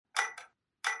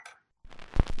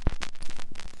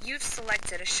You've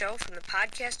selected a show from the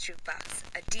Podcast Jukebox,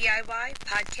 a DIY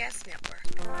podcast network.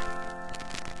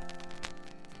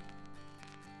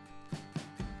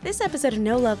 This episode of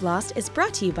No Love Lost is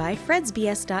brought to you by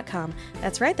FredsBS.com.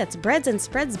 That's right, that's Breads and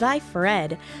Spreads by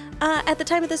Fred. At the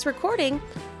time of this recording,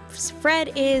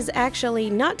 Fred is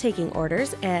actually not taking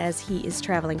orders as he is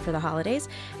traveling for the holidays.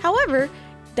 However,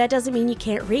 that doesn't mean you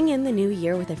can't ring in the new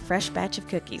year with a fresh batch of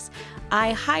cookies.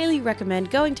 I highly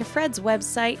recommend going to Fred's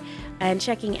website and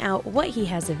checking out what he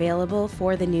has available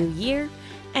for the new year.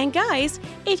 And guys,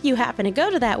 if you happen to go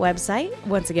to that website,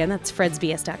 once again, that's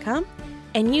fredsbs.com,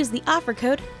 and use the offer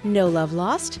code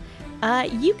NOLOVELOST,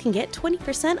 you can get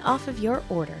 20% off of your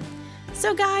order.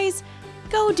 So guys,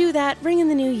 go do that, ring in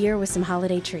the new year with some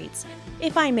holiday treats.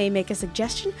 If I may make a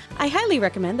suggestion, I highly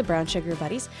recommend the Brown Sugar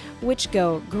Buddies, which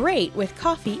go great with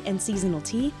coffee and seasonal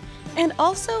tea. And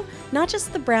also, not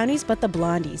just the brownies, but the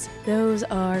blondies. Those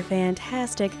are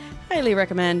fantastic. Highly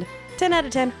recommend. 10 out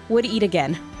of 10, would eat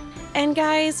again. And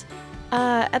guys,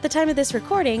 at the time of this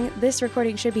recording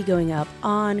should be going up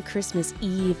on Christmas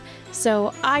Eve.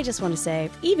 So I just want to say,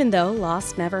 even though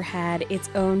Lost never had its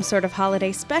own sort of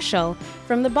holiday special,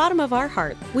 from the bottom of our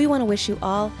heart, we want to wish you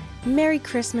all Merry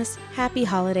Christmas, Happy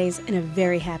Holidays, and a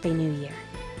very Happy New Year.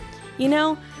 You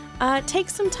know, take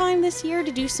some time this year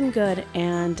to do some good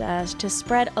and to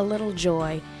spread a little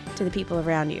joy to the people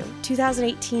around you.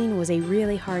 2018 was a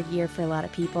really hard year for a lot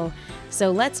of people, so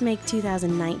let's make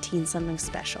 2019 something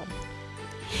special.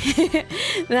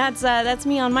 That's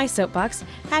me on my soapbox.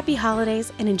 Happy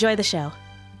holidays and enjoy the show.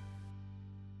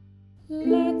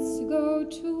 Let's go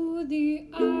to the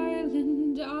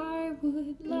island. I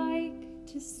would like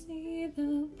to see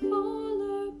the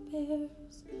polar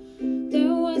bears.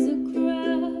 There was a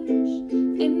crash,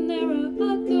 and there are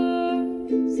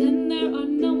others, and there are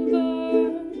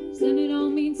numbers, and it all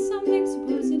means something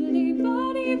supposedly.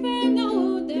 But even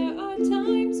though there are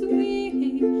times we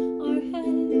hang our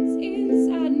heads in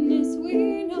sadness,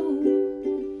 we know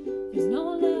there's no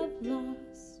love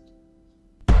lost.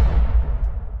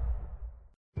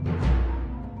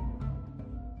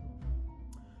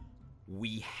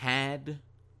 We had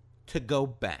to go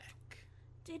back.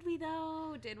 Did we,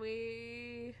 though? Did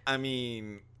we? I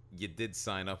mean, you did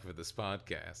sign up for this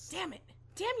podcast. Damn it.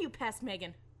 Damn you, Past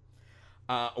Megan.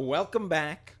 Welcome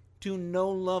back to No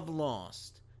Love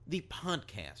Lost, the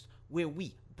podcast where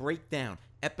we break down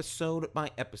episode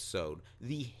by episode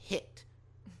the hit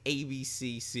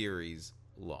ABC series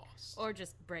Lost. Or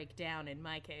just break down, in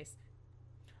my case.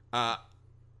 I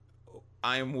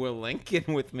am Will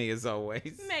Lincoln, with me as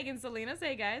always. Megan Salinas.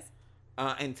 Hey, guys.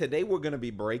 And today we're going to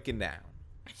be breaking down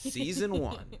Season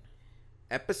 1,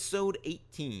 Episode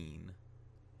 18,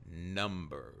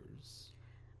 Numbers.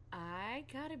 I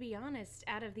gotta be honest,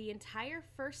 out of the entire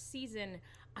first season,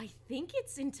 I think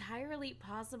it's entirely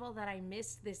possible that I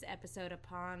missed this episode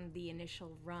upon the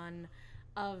initial run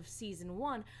of Season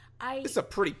 1. It's a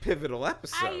pretty pivotal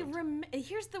episode.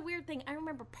 Here's the weird thing. I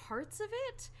remember parts of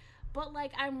it, but,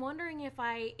 like, I'm wondering if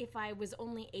I was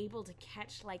only able to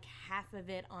catch, like, half of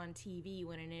it on TV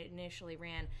when it initially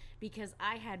ran, because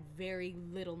I had very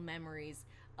little memories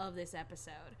of this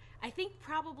episode. I think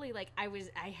probably, like, I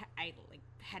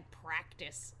had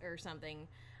practice or something,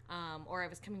 or I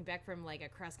was coming back from, like, a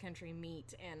cross-country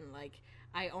meet, and, like,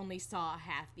 I only saw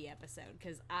half the episode,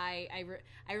 because I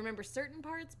remember certain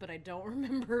parts, but I don't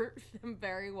remember them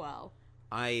very well.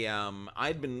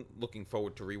 I'd been looking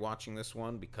forward to rewatching this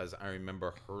one because I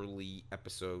remember Hurley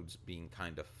episodes being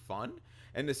kind of fun,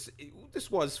 and this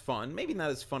was fun. Maybe not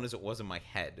as fun as it was in my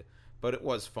head, but it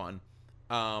was fun.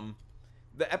 The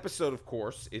episode, of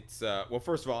course, it's well,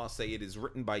 first of all, I'll say it is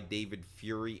written by David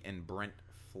Fury and Brent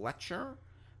Fletcher,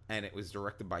 and it was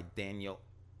directed by Daniel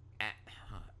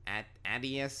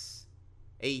Attias,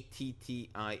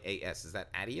 Attias. Is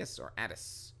Attias or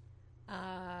Attis?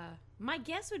 My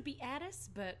guess would be Addis,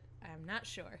 but I'm not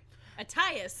sure.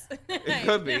 Attias. It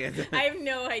could be. I have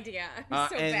no idea. I'm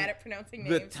so bad at pronouncing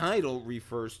names. The title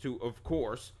refers to, of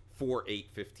course, 4, 8,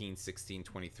 15, 16,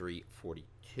 23,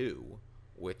 42,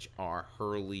 which are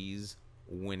Hurley's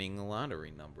winning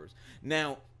lottery numbers.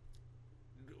 Now,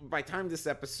 by the time this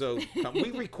episode comes,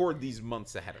 we record these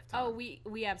months ahead of time. Oh,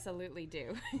 we absolutely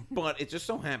do. But it just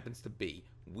so happens to be,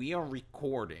 we are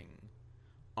recording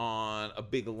on a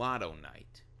big lotto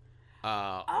night.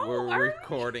 We're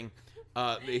recording.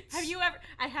 Have you ever?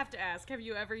 I have to ask. Have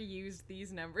you ever used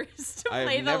these numbers to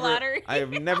play the lottery? I have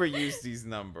never used these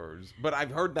numbers, but I've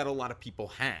heard that a lot of people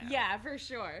have. Yeah, for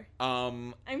sure.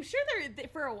 I'm sure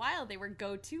for a while they were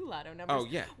go-to lotto numbers. Oh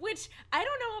yeah. Which I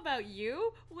don't know about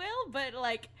you, Will, but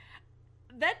like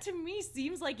That to me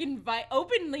seems like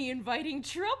openly inviting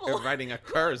trouble. They're writing a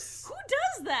curse. Who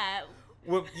does that?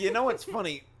 Well, you know what's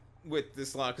funny with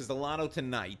this lotto? Because the lotto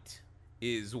tonight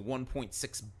is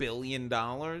 $1.6 billion.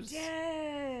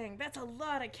 Dang, that's a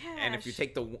lot of cash. And if you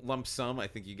take the lump sum, I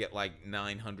think you get like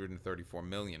 $934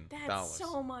 million. That's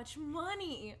so much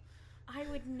money. I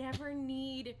would never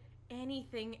need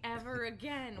anything ever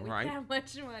again with Right? that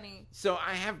much money. So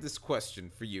I have this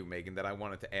question for you, Megan, that I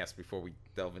wanted to ask before we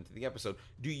delve into the episode.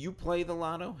 Do you play the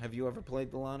lotto? Have you ever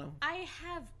played the lotto? I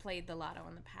have played the lotto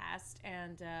in the past,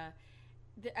 and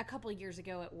a couple of years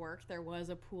ago at work, there was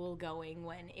a pool going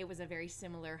when it was a very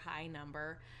similar high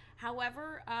number.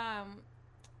 However,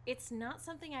 it's not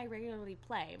something I regularly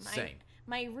play. Same.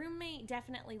 My roommate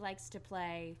definitely likes to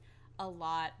play a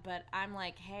lot, but I'm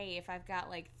like, hey, if I've got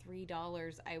like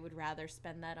 $3, I would rather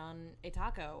spend that on a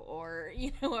taco or,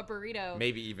 a burrito.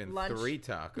 Maybe even lunch. 3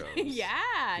 tacos.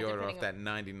 Yeah. You order off depending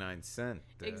that 99-cent.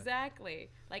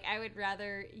 Exactly. Like, I would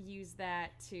rather use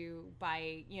that to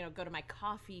buy, go to my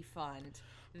coffee fund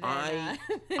than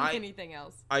anything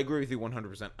else. I agree with you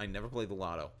 100%. I never played the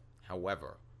lotto.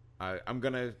 However, I'm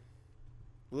going to,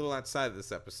 a little outside of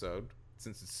this episode,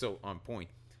 since it's so on point.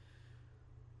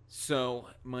 So,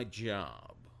 my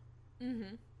job,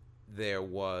 there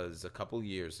was a couple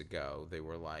years ago, they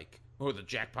were like, oh, the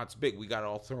jackpot's big, we got to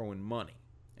all throw in money.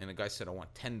 And the guy said, I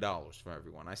want $10 for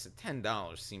everyone. I said,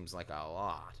 $10 seems like a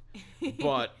lot.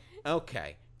 But,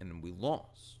 okay. And then we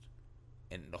lost.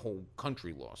 And the whole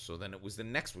country lost. So then it was the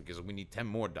next week, because we need $10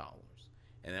 more.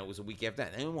 And that was a week after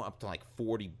that. And we went up to like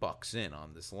 $40 in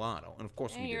on this lotto. And of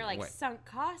course we You're didn't like, win. sunk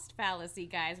cost fallacy,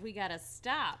 guys. We got to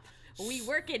stop. We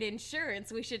work in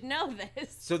insurance. We should know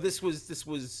this. So this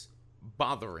was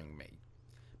bothering me.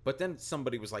 But then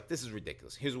somebody was like, this is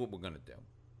ridiculous. Here's what we're going to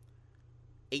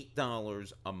do.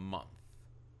 $8 a month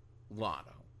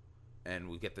lotto. And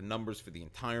we get the numbers for the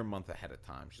entire month ahead of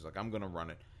time. She's like, I'm going to run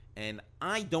it. And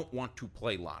I don't want to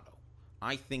play lotto.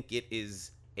 I think it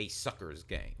is a sucker's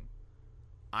game.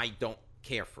 I don't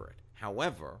care for it.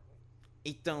 However,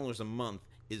 $8 a month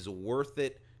is worth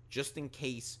it just in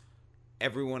case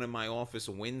everyone in my office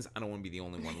wins. I don't want to be the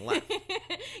only one left.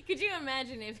 Could you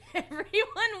imagine if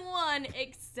everyone won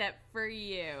except for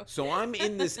you? So I'm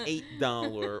in this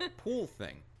 $8 pool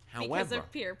thing. However, Because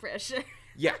of peer pressure.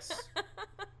 yes.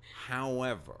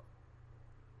 However,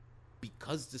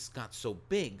 because this got so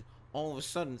big, all of a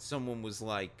sudden someone was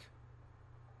like,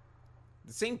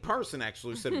 the same person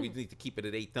actually said we need to keep it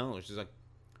at $8. She's like,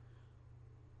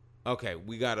 okay,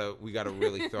 we gotta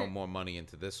really throw more money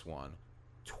into this one.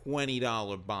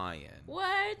 $20 buy-in.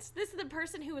 What? This is the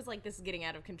person who was like, this is getting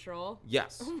out of control?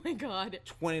 Yes. Oh my God.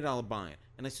 $20 buy-in.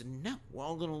 And I said, no, we're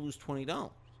all gonna lose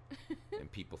 $20.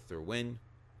 And people threw in,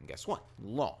 and guess what?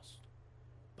 Lost.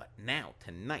 But now,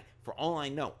 tonight, for all I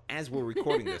know, as we're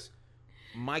recording this,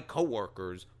 my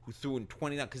coworkers who threw in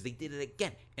 $20, because they did it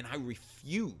again, and I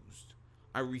refused.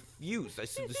 I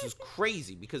said, this is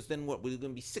crazy, because then what? We're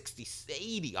going to be $60,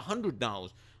 $80, $100.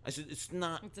 I said, it's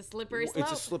not. It's a slippery slope.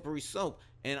 It's a slippery slope,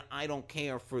 and I don't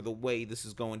care for the way this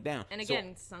is going down. And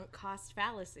again, sunk cost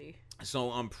fallacy. So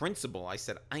on principle, I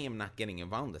said, I am not getting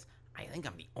involved in this. I think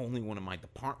I'm the only one in my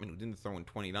department who didn't throw in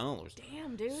 $20.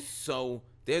 Damn, dude. So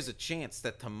there's a chance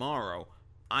that tomorrow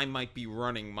I might be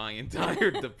running my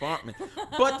entire department.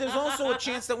 But there's also a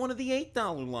chance that one of the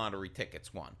 $8 lottery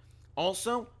tickets won.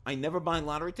 Also, I never buy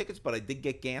lottery tickets, but I did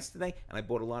get gas today, and I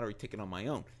bought a lottery ticket on my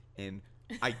own. And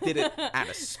I did it out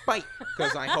of spite,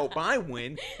 because I hope I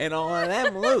win and all of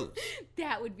them lose.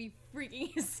 That would be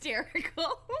freaking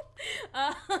hysterical.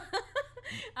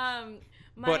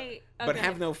 But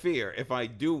have no fear. If I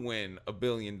do win $1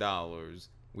 billion,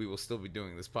 we will still be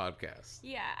doing this podcast.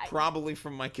 Yeah. Probably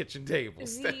from my kitchen table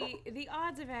still. The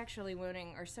odds of actually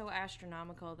winning are so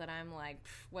astronomical that I'm like,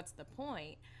 what's the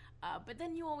point? But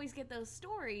then you always get those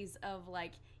stories of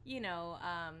like,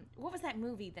 what was that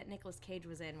movie that Nicolas Cage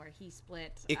was in where he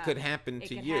split? It Could Happen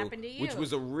to You, which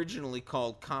was originally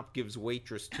called Cop Gives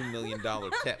Waitress $2 million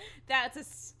Tip. That's a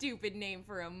stupid name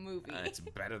for a movie. It's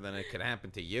better than It Could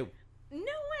Happen to You. No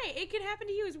way. It Could Happen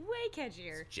to You is way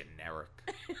catchier. It's generic.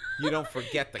 You don't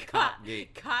forget the cop.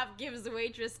 Cop Gives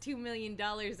Waitress $2 million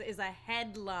is a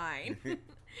headline.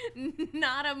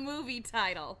 Not a movie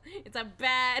title. It's a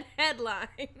bad headline.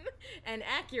 An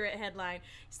accurate headline.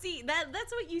 See,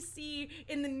 that's what you see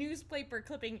in the newspaper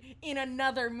clipping in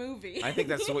another movie. I think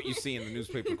that's what you see in the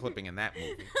newspaper clipping in that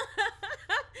movie.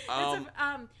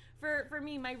 For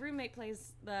me, my roommate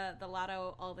plays the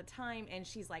lotto all the time, and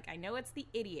she's like, I know it's the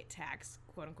idiot tax,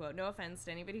 quote unquote. No offense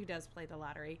to anybody who does play the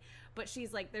lottery, but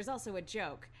she's like, there's also a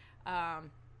joke.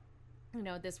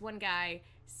 This one guy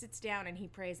sits down and he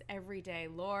prays every day,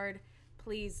 Lord,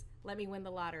 please let me win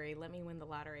the lottery. Let me win the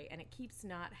lottery. And it keeps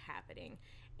not happening.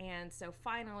 And so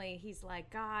finally he's like,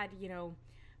 God,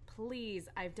 please,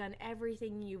 I've done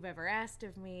everything you've ever asked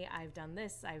of me. I've done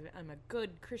this. I'm a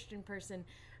good Christian person,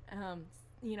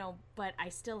 but I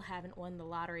still haven't won the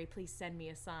lottery. Please send me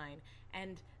a sign.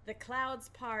 And the clouds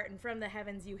part, and from the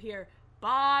heavens you hear,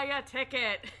 buy a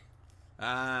ticket.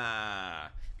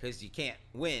 Because you can't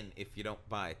win if you don't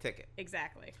buy a ticket.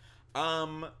 Exactly.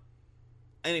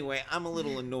 Anyway, I'm a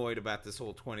little annoyed about this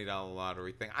whole $20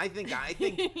 lottery thing. I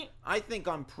think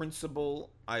on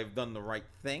principle I've done the right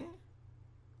thing.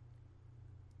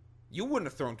 You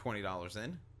wouldn't have thrown $20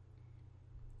 in.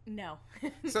 No.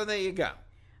 So there you go.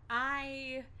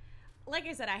 Like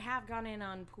I said, I have gone in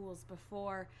on pools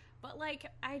before, but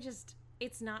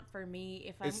it's not for me.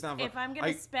 If I'm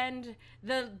gonna spend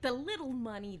the little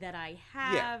money that I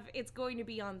have, it's going to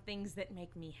be on things that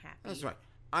make me happy. That's right.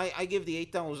 I give the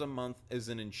 $8 a month as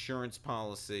an insurance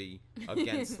policy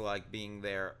against being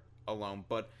there alone.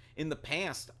 But in the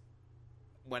past,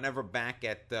 whenever back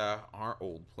at our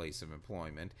old place of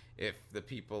employment, if the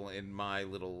people in my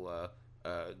little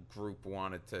group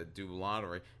wanted to do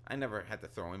lottery, I never had to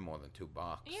throw in more than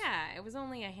 $2. Yeah, it was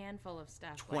only a handful of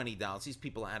stuff. $20. These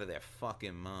people are out of their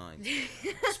fucking minds.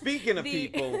 Speaking of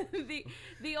people,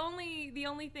 the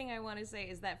only thing I want to say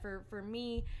is that for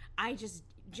me, I just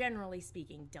generally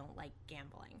speaking don't like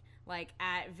gambling. Like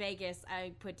at Vegas,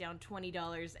 I put down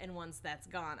 $20, and once that's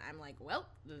gone, I'm like, well,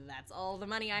 that's all the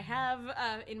money I have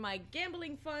in my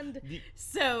gambling fund.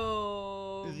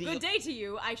 Good day to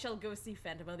you. I shall go see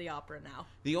Phantom of the Opera now.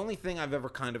 The only thing I've ever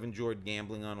kind of enjoyed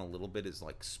gambling on a little bit is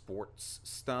sports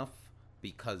stuff,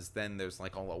 because then there's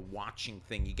all a watching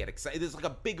thing. You get excited. There's a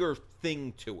bigger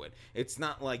thing to it. It's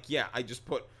not I just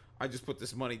put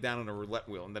this money down on a roulette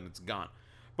wheel and then it's gone.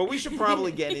 But we should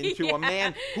probably get into a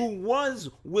man who was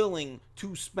willing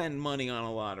to spend money on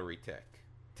a lottery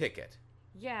ticket.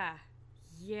 Yeah,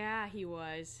 he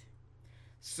was.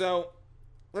 So,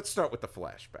 let's start with the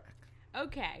flashback.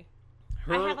 Okay.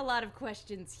 I have a lot of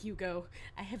questions, Hugo.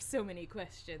 I have so many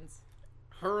questions.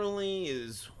 Hurley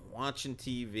is watching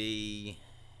TV.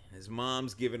 His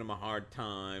mom's giving him a hard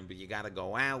time, but you gotta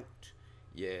go out.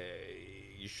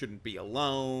 You shouldn't be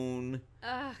alone.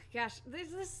 Gosh, this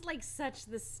is such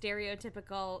the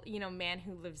stereotypical, man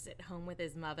who lives at home with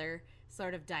his mother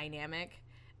sort of dynamic.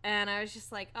 And I was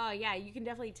just like, oh yeah, you can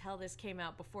definitely tell this came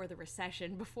out before the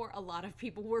recession, before a lot of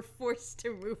people were forced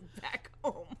to move back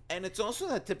home. And it's also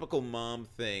that typical mom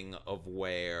thing of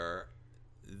where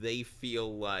they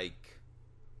feel like,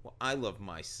 well, I love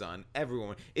my son.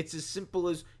 Everyone. It's as simple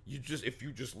as if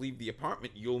you just leave the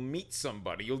apartment, you'll meet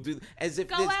somebody. You'll do as if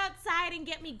go outside and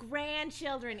get me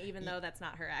grandchildren, even though that's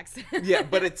not her accent. Yeah,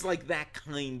 but it's that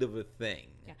kind of a thing.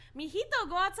 Yeah, Mijito,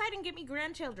 go outside and get me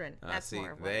grandchildren. That's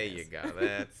more. There you go.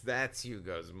 That's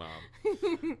Hugo's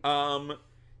mom.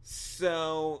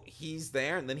 So he's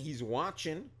there, and then he's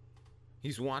watching.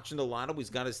 He's watching the lotto.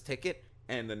 He's got his ticket.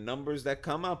 And the numbers that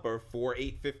come up are 4,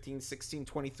 8, 15, 16,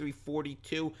 23,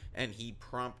 42, and he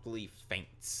promptly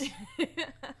faints.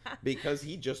 Because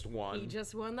he just won. He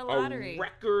just won the lottery. A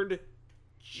record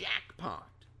jackpot.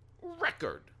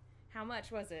 Record. How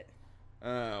much was it?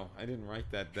 Oh, I didn't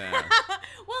write that down.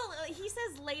 Well, he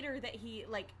says later that he,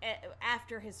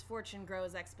 after his fortune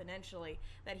grows exponentially,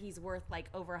 that he's worth,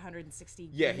 over $160 million.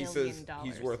 Yeah, he says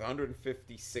he's worth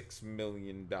 $156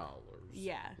 million.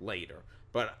 Yeah. Later.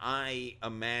 But I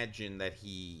imagine that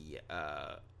he...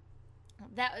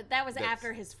 That was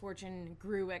after his fortune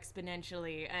grew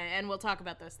exponentially, and we'll talk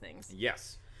about those things.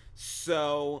 Yes.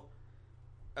 So,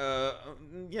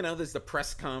 there's the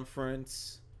press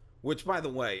conference, which, by the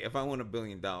way, if I won $1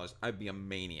 billion, I'd be a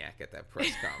maniac at that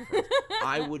press conference.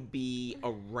 I would be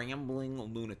a rambling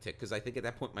lunatic, because I think at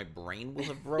that point my brain will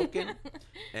have broken,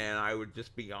 and I would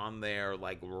just be on there,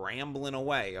 rambling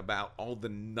away about all the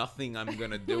nothing I'm going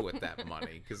to do with that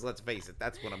money, because let's face it,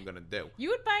 that's what I'm going to do. You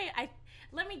would buy...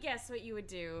 Let me guess what you would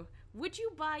do. Would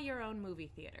you buy your own movie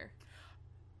theater?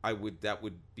 I would. That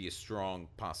would be a strong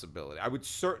possibility. I would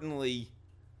certainly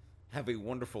have a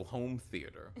wonderful home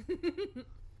theater.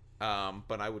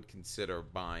 But I would consider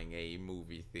buying a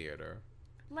movie theater.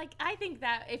 I think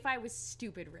that if I was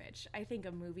stupid rich, I think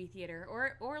a movie theater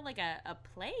or a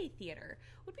play theater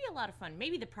would be a lot of fun.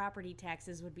 Maybe the property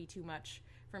taxes would be too much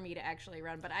for me to actually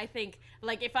run, but I think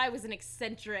if I was an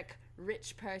eccentric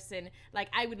rich person,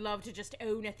 I would love to just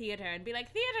own a theater and be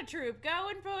like, theater troupe, go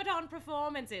and put on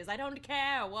performances. I don't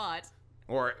care what.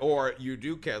 Or you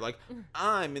do care. Like,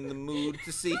 I'm in the mood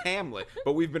to see Hamlet,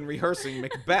 but we've been rehearsing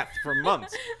Macbeth for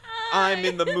months. I'm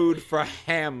in the mood for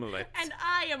Hamlet. And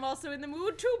I am also in the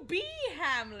mood to be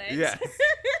Hamlet. Yes.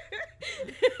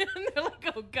 And they're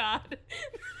like, oh, God.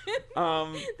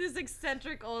 This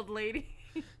eccentric old lady.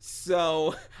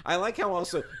 So I like how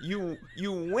also you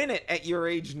win it at your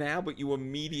age now, but you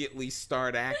immediately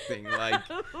start acting like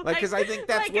because I think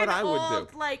that's like what an I would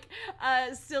old, do. Like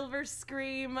silver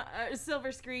screen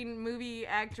movie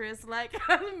actress. Like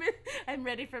I'm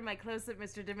ready for my close up,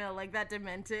 Mr. DeMille. Like that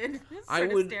demented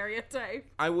sort of stereotype.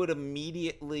 I would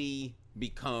immediately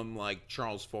become like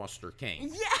Charles Foster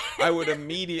Kane. Yeah. I would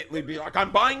immediately be like,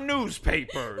 I'm buying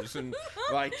newspapers and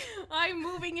like I'm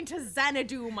moving into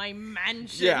Xanadu, my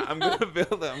mansion. yeah, I'm gonna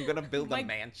build my a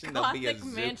mansion. There'll be a Gothic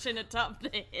zoo. mansion atop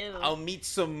the hill. I'll meet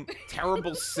some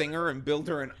terrible singer and build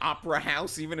her an opera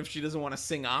house, even if she doesn't want to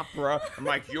sing opera. I'm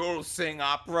like, you'll sing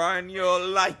opera and you'll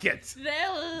like it.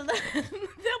 They'll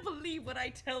believe what I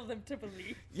tell them to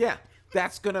believe. Yeah,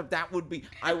 that would be,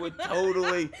 I would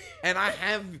totally, and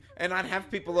I'd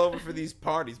have people over for these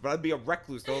parties, but I'd be a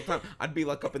recluse the whole time. I'd be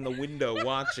like up in the window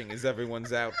watching as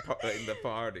everyone's out in the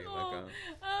party.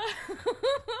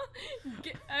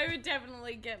 I would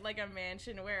definitely get like a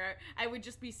mansion where I would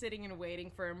just be sitting and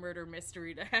waiting for a murder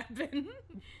mystery to happen.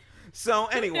 So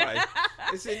anyway,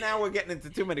 see, now we're getting into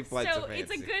too many flights So of fancy.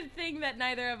 it's a good thing that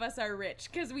neither of us are rich,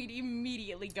 because we'd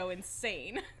immediately go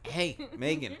insane. Hey,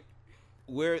 Megan,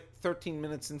 we're 13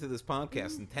 minutes into this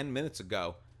podcast, and 10 minutes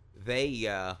ago, they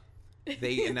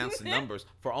announced the numbers.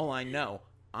 For all I know,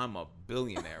 I'm a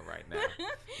billionaire right now.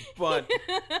 But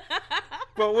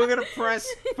we're gonna press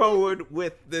forward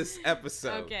with this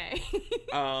episode. Okay.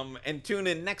 And tune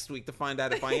in next week to find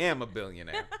out if I am a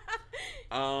billionaire.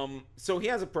 So he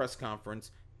has a press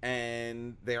conference,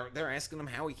 and they're asking him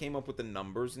how he came up with the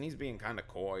numbers, and he's being kind of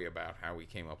coy about how he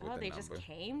came up with the they numbers. just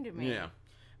came to me. Yeah.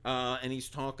 And he's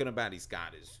talking about he's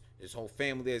got his whole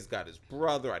family there. He's got his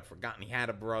brother. I'd forgotten he had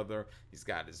a brother. He's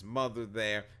got his mother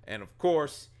there. And, of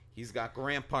course, he's got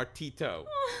Grandpa Tito.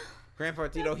 Grandpa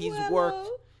Tito,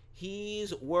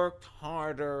 he's worked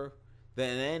harder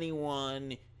than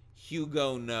anyone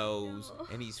Hugo knows.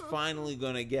 And he's finally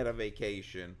going to get a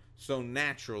vacation. So,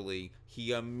 naturally,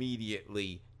 he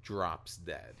immediately drops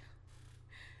dead.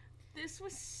 This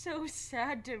was so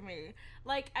sad to me.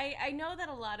 Like, I know that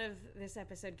a lot of this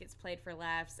episode gets played for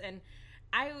laughs, and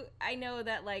I know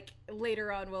that, like,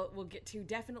 later on we'll get to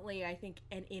definitely, I think,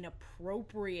 an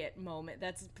inappropriate moment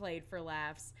that's played for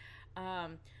laughs.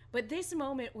 But this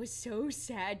moment was so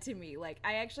sad to me. Like,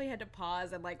 I actually had to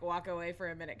pause and, like, walk away for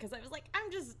a minute, because I was like,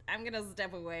 I'm gonna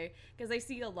step away, because I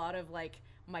see a lot of, like,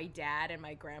 my dad and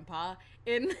my grandpa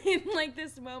in like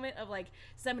this moment of like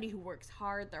somebody who works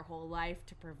hard their whole life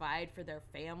to provide for their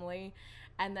family,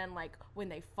 and then like when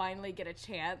they finally get a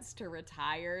chance to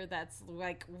retire, that's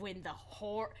like when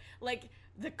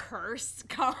the curse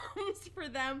comes for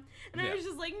them. And I was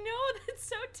just like, no, that's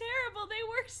so terrible, they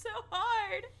work so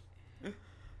hard.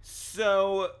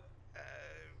 So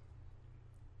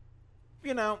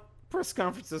press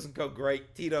conference doesn't go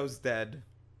great. Tito's dead.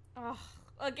 Oh,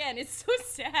 again, it's so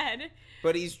sad.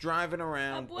 But he's driving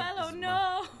around. Abuelo,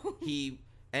 no.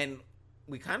 And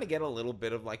we kind of get a little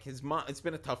bit of like his mom. It's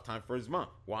been a tough time for his mom.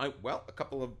 Why? Well, a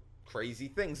couple of crazy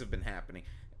things have been happening.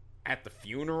 At the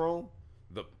funeral,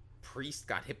 the priest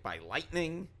got hit by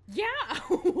lightning. Yeah,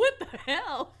 what the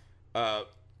hell?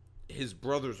 His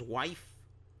brother's wife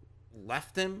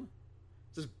left him.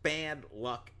 Just bad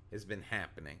luck has been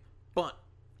happening. But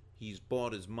he's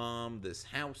bought his mom this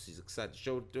house. He's excited.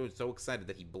 So excited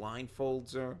that he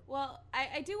blindfolds her. Well,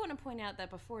 I do want to point out that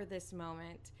before this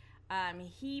moment,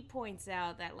 he points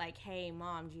out that, like, hey,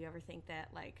 Mom, do you ever think that,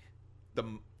 like, the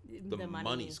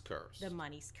money's cursed? The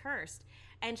money's cursed.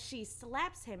 And she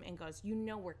slaps him and goes,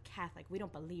 we're Catholic. We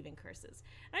don't believe in curses.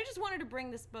 And I just wanted to bring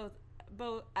this both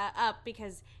up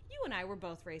because you and I were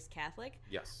both raised Catholic.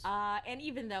 Yes. And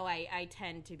even though I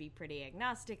tend to be pretty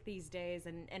agnostic these days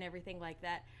and everything like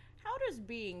that, how does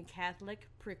being Catholic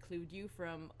preclude you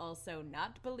from also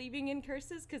not believing in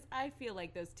curses? Because I feel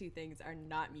like those two things are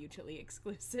not mutually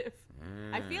exclusive.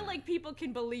 I feel like people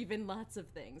can believe in lots of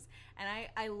things. And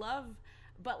I love...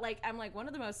 But, like, I'm like, one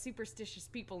of the most superstitious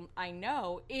people I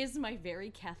know is my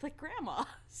very Catholic grandma.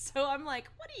 So I'm like,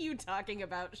 what are you talking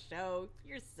about, show?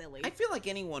 You're silly. I feel like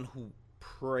anyone who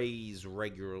prays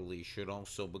regularly should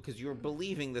also, because you're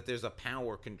believing that there's a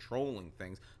power controlling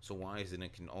things, so why isn't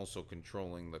it also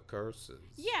controlling the curses?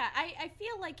 Yeah, I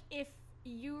feel like if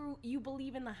you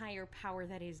believe in the higher power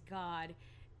that is God,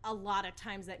 a lot of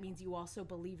times that means you also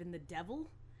believe in the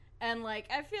devil. And, like,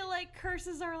 I feel like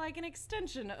curses are like an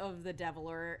extension of the devil,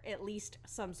 or at least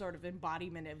some sort of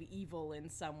embodiment of evil in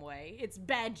some way. It's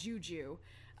bad juju,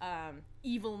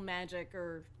 evil magic,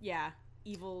 or,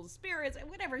 evil spirits,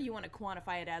 whatever you want to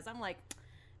quantify it as. I'm like,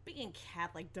 being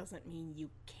Catholic doesn't mean you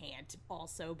can't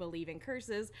also believe in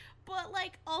curses, but,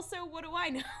 like, also, what do I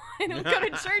know? I don't go to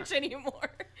church anymore.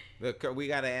 We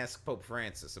got to ask Pope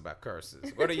Francis about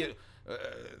curses. What are you,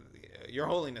 Your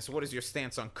Holiness, what is your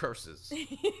stance on curses?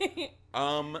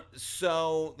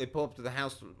 So they pull up to the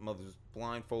house, mother's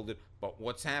blindfolded, but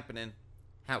what's happening?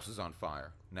 House is on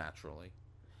fire, naturally.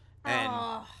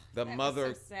 And the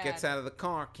mother gets out of the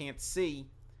car, can't see,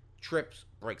 trips,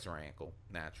 breaks her ankle,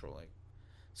 naturally.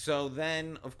 So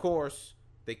then, of course,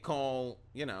 they call,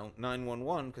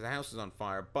 911 because the house is on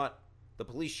fire, but the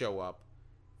police show up,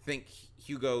 think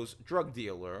Hugo's drug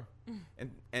dealer,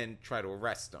 and try to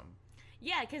arrest him.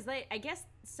 Yeah, because I guess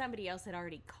somebody else had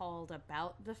already called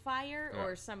about the fire,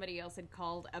 or somebody else had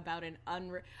called about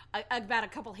about a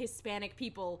couple Hispanic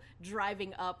people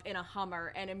driving up in a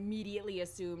Hummer, and immediately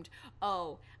assumed,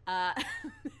 a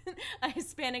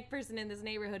Hispanic person in this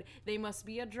neighborhood, they must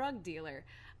be a drug dealer.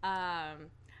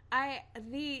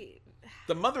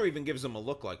 The mother even gives him a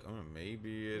look like,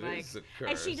 maybe it is a curse.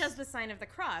 And she does the sign of the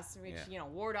cross, which,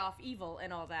 ward off evil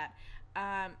and all that.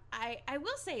 I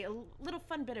will say a little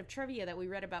fun bit of trivia that we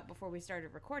read about before we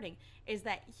started recording is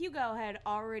that Hugo had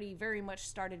already very much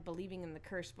started believing in the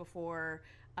curse before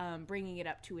bringing it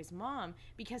up to his mom,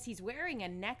 because he's wearing a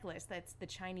necklace that's the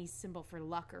Chinese symbol for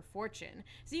luck or fortune.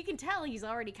 So you can tell he's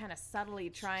already kind of subtly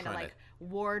trying to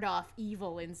ward off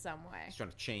evil in some way. He's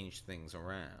trying to change things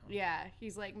around. Yeah,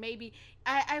 he's like, maybe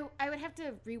I would have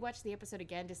to rewatch the episode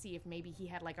again to see if maybe he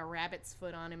had like a rabbit's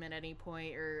foot on him at any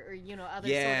point, or other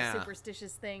sort of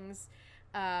superstitious things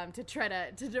to try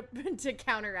to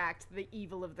counteract the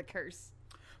evil of the curse.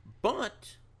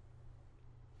 But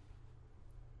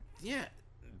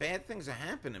bad things are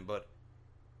happening, but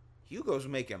Hugo's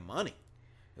making money.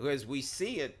 Because we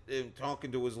see it in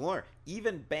talking to his lawyer.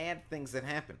 Even bad things that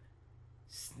happen.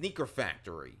 Sneaker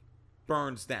factory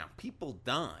burns down. People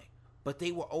die. But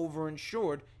they were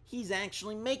overinsured. He's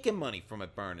actually making money from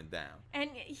it burning down.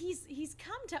 And he's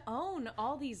come to own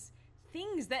all these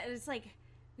things that it's like...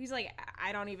 He's like,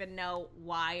 I don't even know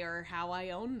why or how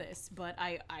I own this, but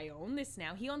I own this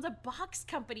now. He owns a box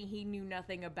company he knew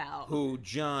nothing about. Who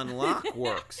John Locke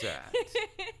works at.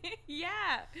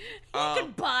 Yeah. He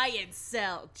can buy and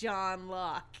sell John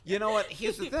Locke. You know what?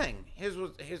 Here's the thing.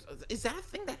 Is that a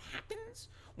thing that happens?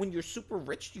 When you're super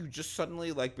rich, do you just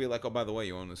suddenly be like, oh, by the way,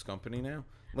 you own this company now?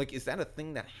 Like, is that a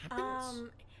thing that happens?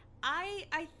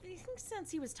 I think since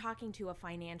he was talking to a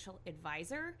financial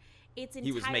advisor, it's entirely...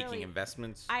 He was making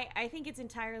investments? I think it's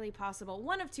entirely possible.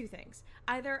 One of two things.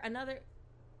 Either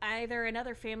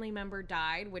another family member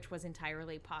died, which was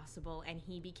entirely possible, and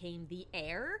he became the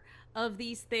heir of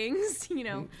these things,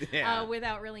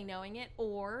 without really knowing it,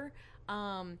 or...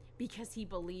 because he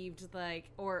believed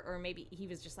or maybe he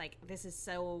was just like, this is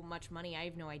so much money, I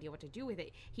have no idea what to do with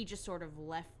it. He just sort of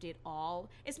left it all,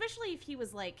 especially if he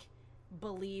was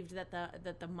believed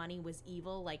that the money was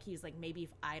evil. He's like, maybe if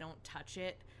I don't touch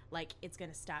it, it's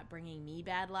gonna stop bringing me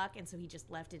bad luck. And so he just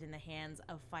left it in the hands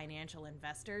of financial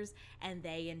investors, and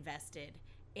they invested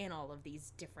in all of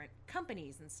these different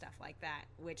companies and stuff like that,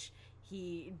 which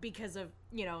he, because of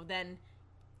then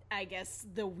I guess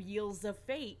the wheels of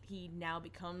fate, he now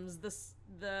becomes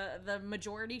the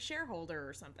majority shareholder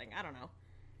or something. I don't know.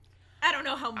 I don't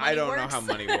know how money works. I don't know how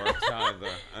money works either.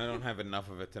 I don't have enough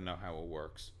of it to know how it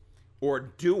works. Or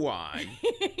do I?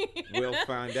 We'll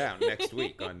find out next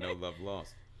week on No Love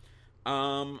Lost.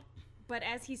 But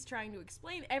as he's trying to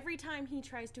explain, every time he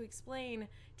tries to explain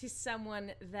to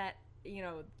someone that,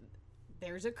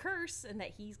 there's a curse and that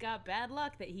he's got bad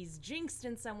luck, that he's jinxed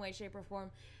in some way, shape, or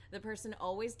form, the person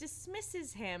always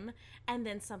dismisses him, and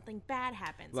then something bad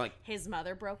happens. His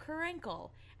mother broke her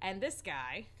ankle, and this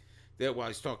guy... While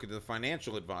he's talking to the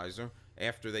financial advisor,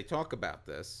 after they talk about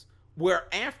this, we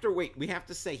have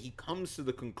to say he comes to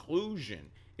the conclusion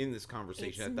in this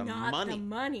conversation it's that the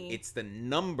money, it's the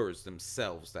numbers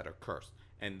themselves that are cursed.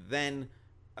 And then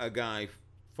a guy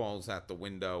falls out the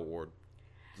window or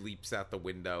leaps out the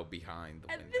window behind the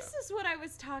window. This is what I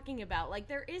was talking about.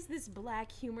 There is this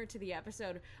black humor to the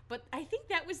episode, but I think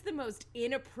that was the most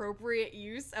inappropriate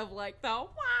use of the womp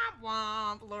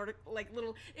womp,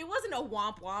 little. It wasn't a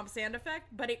womp womp sound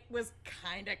effect, but it was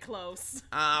kind of close.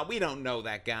 We don't know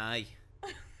that guy.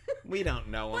 We don't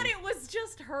know him. But it was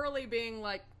just Hurley being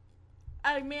like,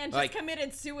 a man just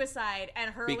committed suicide,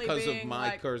 and Hurley because being of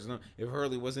my curse. No, if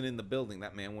Hurley wasn't in the building,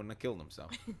 that man wouldn't have killed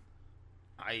himself.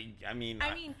 I mean,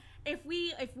 if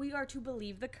we are to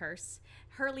believe the curse,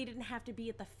 Hurley didn't have to be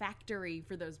at the factory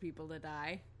for those people to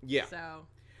die. Yeah. So,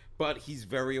 but he's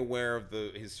very aware of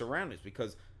his surroundings,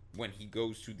 because when he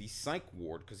goes to the psych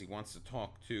ward, because he wants to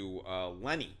talk to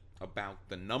Lenny about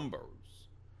the numbers,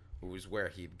 who is where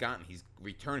he's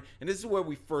returned, and this is where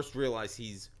we first realize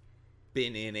he's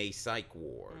been in a psych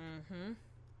ward. Mm-hmm.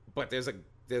 But there's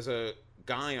a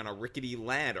guy on a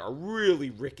really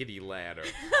rickety ladder,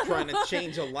 trying to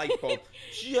change a light bulb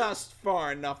just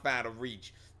far enough out of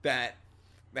reach that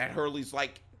Hurley's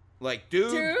like,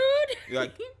 dude,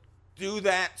 like, do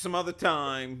that some other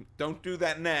time. Don't do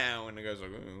that now. And the guy's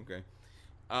like, oh, okay.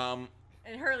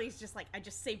 And Hurley's just like, I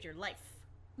just saved your life.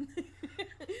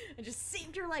 I just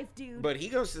saved your life, dude. But he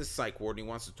goes to the psych ward and he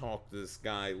wants to talk to this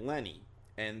guy, Lenny.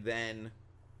 And then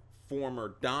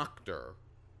former doctor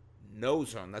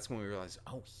knows her, and that's when we realize,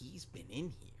 oh, he's been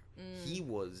in here. He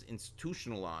was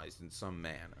institutionalized in some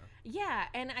manner. Yeah,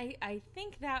 and I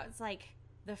think that was like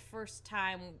the first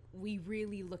time we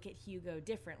really look at Hugo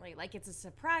differently. Like, it's a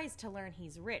surprise to learn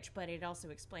he's rich, but it also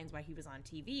explains why he was on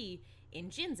TV in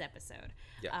Jin's episode.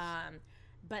 Yes.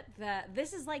 But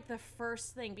this is like the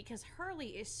first thing, because Hurley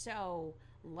is so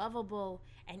lovable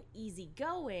and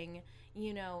easygoing.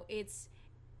 You know, it's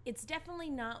definitely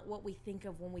not what we think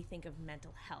of when we think of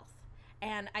mental health.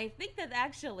 And I think that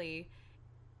actually,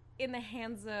 in the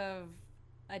hands of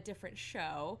a different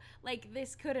show, like,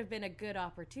 this could have been a good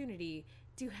opportunity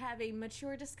to have a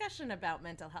mature discussion about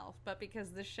mental health. But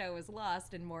because the show is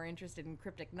lost and more interested in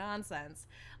cryptic nonsense,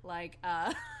 like,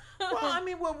 well,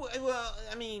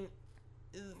 I mean,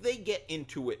 they get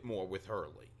into it more with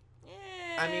Hurley.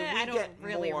 I mean, I don't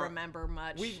really remember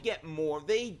much. We get more.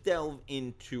 They delve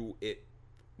into it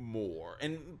more,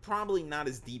 and probably not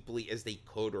as deeply as they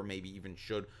could or maybe even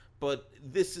should, but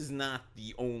this is not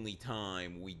the only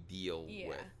time we deal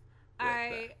with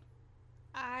that.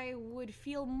 I would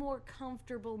feel more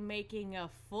comfortable making a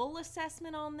full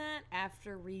assessment on that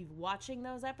after rewatching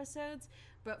those episodes,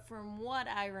 but from what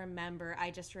I remember,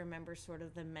 I just remember sort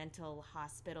of the mental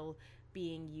hospital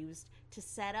being used to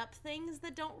set up things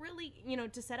that don't really,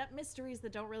 to set up mysteries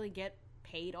that don't really get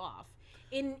paid off.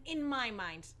 In my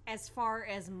mind, as far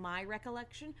as my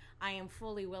recollection, I am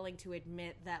fully willing to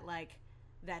admit that, like,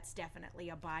 that's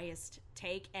definitely a biased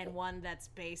take and one that's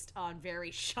based on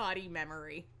very shoddy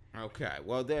memory. Okay,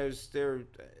 well,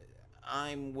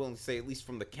 I'm willing to say, at least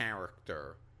from the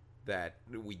character, that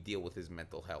we deal with his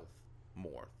mental health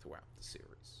more throughout the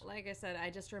series. Like I said, I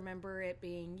just remember it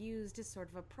being used as sort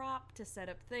of a prop to set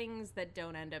up things that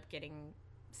don't end up getting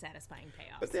satisfying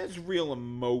payoffs. But there's real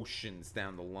emotions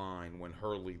down the line when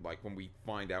Hurley, like, when we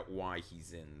find out why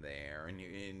he's in there, and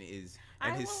in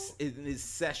his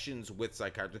sessions with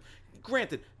psychiatrists.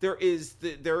 Granted, there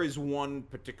is one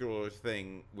particular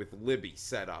thing with Libby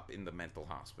set up in the mental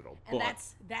hospital, and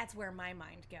that's where my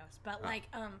mind goes. But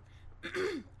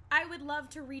I would love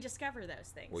to rediscover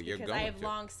those things, because I have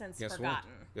long since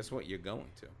forgotten. Guess what? You're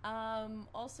going to.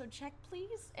 Also, check,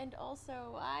 please. And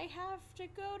also, I have to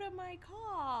go to my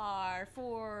car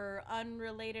for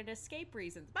unrelated escape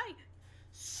reasons. Bye.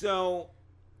 So,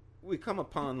 we come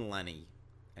upon Lenny,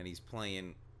 and he's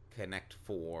playing Connect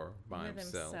 4 by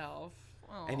himself.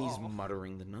 And he's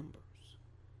muttering the numbers.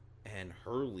 And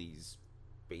Hurley's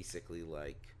basically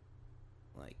like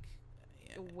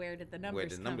where did the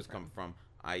numbers come from?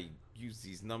 I use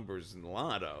these numbers in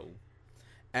Lotto.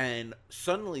 And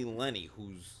suddenly Lenny,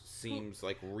 who seems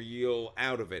like real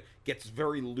out of it, gets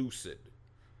very lucid.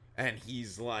 And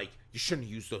he's like, you shouldn't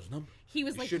use those numbers. He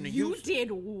was like, you did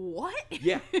what?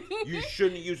 Yeah, you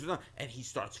shouldn't use those numbers. And he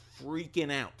starts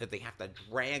freaking out that they have to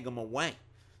drag him away.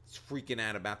 He's freaking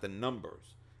out about the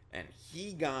numbers. And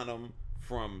he got them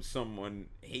from someone,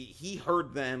 he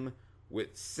heard them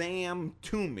with Sam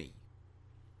Toomey.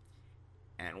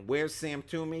 And where's Sam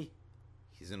Toomey?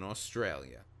 He's in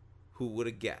Australia. Who would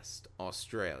have guessed?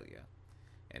 Australia.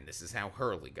 And this is how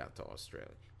Hurley got to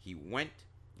Australia. He went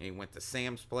to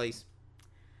Sam's place.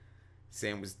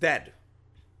 Sam was dead.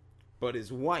 But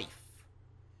his wife,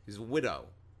 his widow,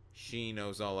 she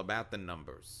knows all about the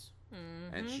numbers.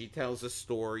 Mm-hmm. And she tells a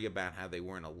story about how they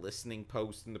were in a listening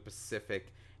post in the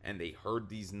Pacific, and they heard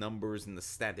these numbers in the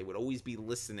stat. They would always be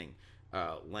listening,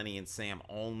 Lenny and Sam,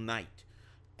 all night.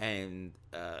 And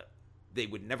they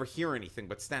would never hear anything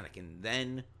but static. And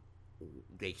then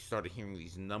they started hearing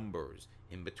these numbers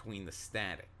in between the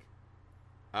static.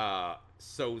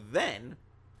 So then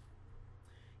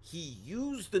he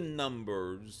used the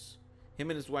numbers,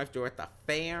 him and his wife, to at the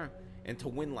fair, and to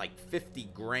win like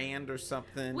 $50,000 or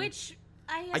something. Which,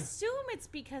 I assume it's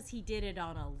because he did it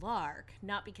on a lark,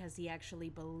 not because he actually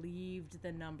believed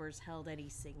the numbers held any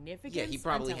significance. Yeah, he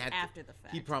probably until had after the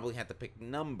fact. He probably had to pick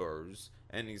numbers,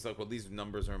 and he's like, well, these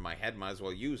numbers are in my head, might as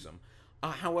well use them.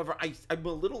 However, I'm a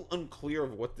little unclear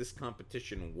of what this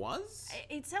competition was.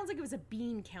 It sounds like it was a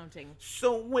bean counting.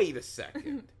 So wait a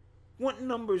second. What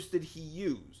numbers did he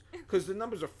use? Because the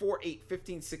numbers are 4, 8,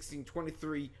 15, 16,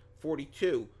 23,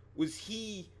 42. Was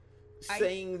he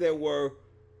saying there were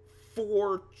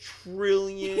 4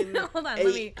 trillion Hold on,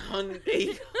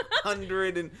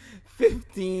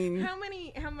 815? How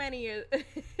many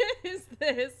is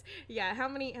this? Yeah, how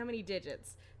many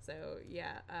digits? So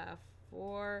yeah,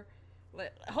 4.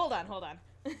 Hold on.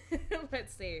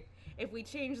 Let's see. If we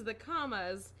change the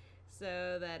commas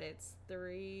so that it's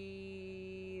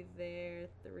 3 there,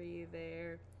 3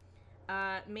 there,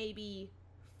 maybe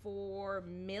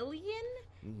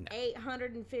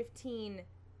 4,815,000.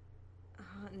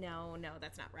 No,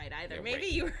 that's not right either. Yeah, maybe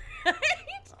wait. you were right.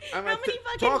 I'm How gonna many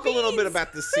fucking talk a little bit beans?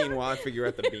 about the scene while I figure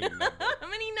out the bean number. How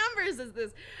many numbers is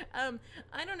this? I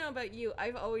don't know about you.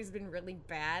 I've always been really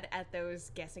bad at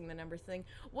those guessing the number thing.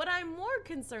 What I'm more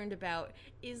concerned about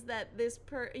is that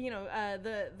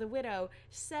the widow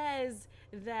says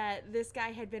that this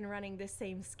guy had been running this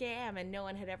same scam and no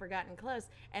one had ever gotten close.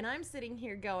 And I'm sitting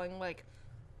here going like,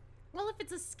 well, if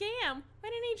it's a scam, why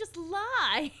didn't he just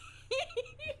lie?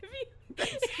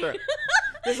 That's true.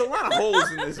 There's a lot of holes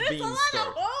in this bean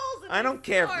store. I don't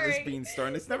care for this bean store,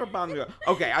 and it's never bothered me.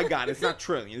 Okay, I got it. It's not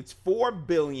trillion. It's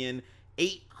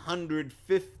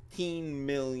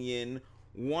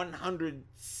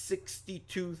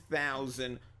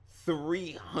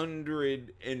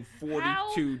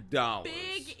How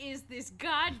big is this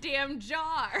goddamn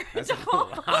jar? That's a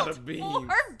lot of beans. 4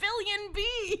 billion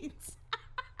beans.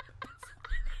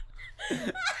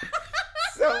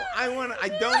 So I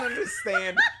don't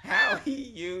understand how he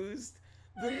used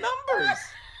the numbers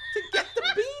to get the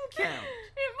bean count.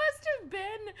 It must have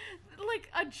been like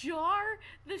a jar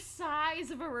the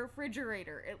size of a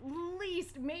refrigerator, at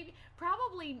least.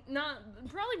 Probably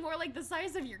more like the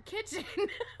size of your kitchen.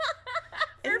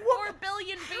 For 4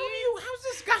 billion beans. How's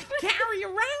this guy carry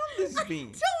around this bean?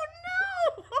 I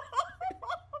don't know.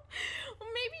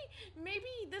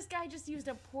 Maybe this guy just used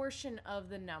a portion of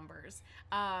the numbers,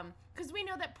 because we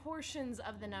know that portions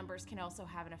of the numbers can also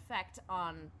have an effect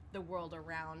on the world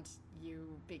around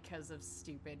you because of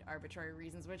stupid arbitrary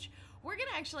reasons, which we're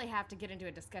gonna actually have to get into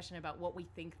a discussion about what we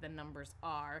think the numbers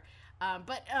are.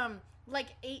 Like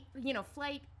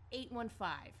flight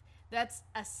 815, that's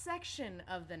a section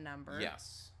of the number.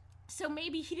 Yes. So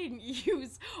maybe he didn't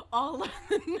use all of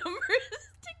the numbers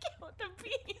to count the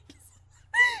beans.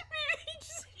 Maybe he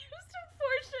just used a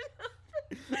portion of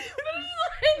it. But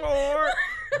it's like 4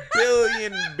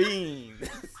 billion beans.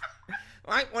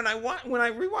 Like when I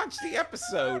rewatched the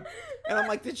episode, and I'm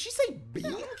like, did she say bean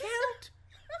count?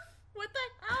 What the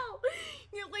hell?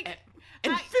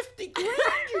 And 50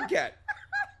 grand you get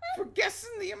for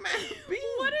guessing the amount of beans.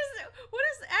 What is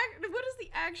the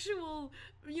actual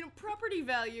property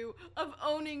value of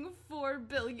owning 4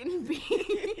 billion beans?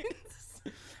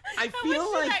 I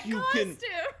feel like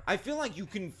you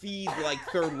can feed like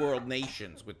third world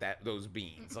nations with those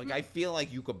beans. Like I feel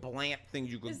like you could plant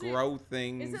things, you could grow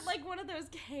things. Is it like one of those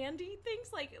candy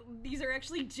things? Like these are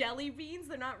actually jelly beans,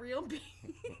 they're not real beans.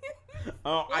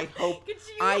 Oh, I hope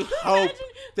imagine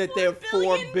that they're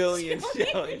 4 billion jelly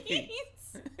jelly beans.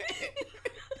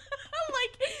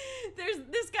 Like,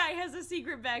 this guy has a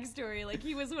secret backstory. Like,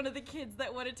 he was one of the kids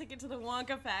that wanted to get to the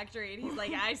Wonka factory, and he's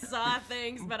like, I saw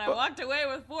things, but I walked away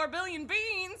with 4 billion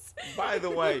beans. By the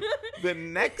way, the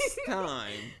next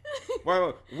time,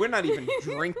 well, we're not even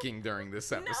drinking during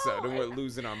this episode, and we're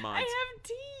losing our minds. I have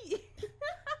tea.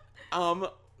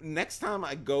 Next time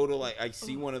I go to I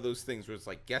see one of those things where it's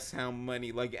like, guess how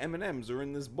many M&Ms are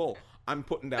in this bowl. I'm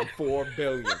putting down 4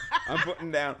 billion. I'm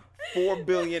putting down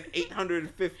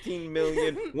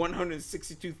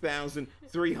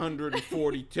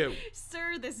 4,815,162,342.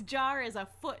 Sir, this jar is a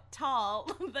foot tall.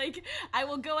 I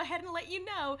will go ahead and let you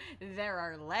know there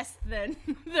are less than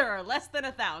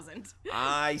 1,000.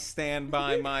 I stand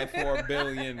by my 4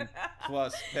 billion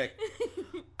plus pick.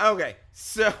 Okay,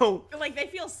 so they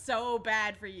feel so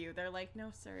bad for you. They're like, no,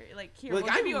 sir. Here, we'll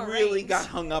I give you a really range. got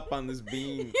hung up on this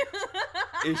bean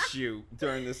issue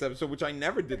during this episode, which I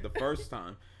never did the first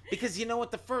time. Because you know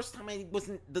what? The first time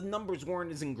the numbers weren't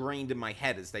as ingrained in my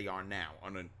head as they are now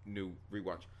on a new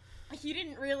rewatch. You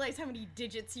didn't realize how many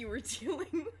digits you were dealing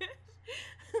with.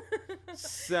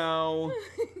 So,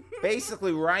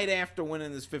 basically, right after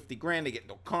winning this 50 grand, they get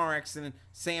into a car accident.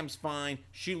 Sam's fine.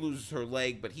 She loses her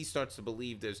leg, but he starts to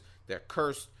believe they're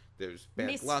cursed. there's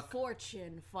bad luck.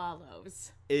 Misfortune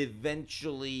follows.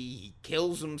 Eventually, he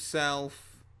kills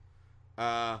himself.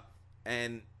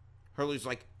 And Hurley's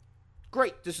like,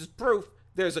 great, this is proof.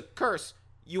 There's a curse.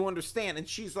 You understand? And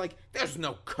she's like, there's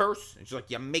no curse. And she's like,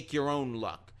 you make your own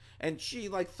luck. And she,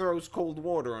 like, throws cold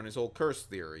water on his whole curse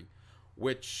theory.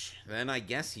 Which, then I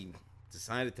guess he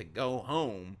decided to go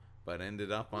home, but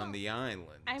ended up on the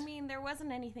island. I mean, there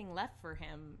wasn't anything left for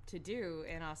him to do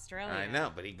in Australia. I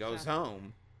know, but he goes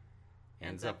home.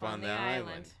 Ends up on the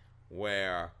island.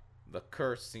 Where the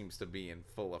curse seems to be in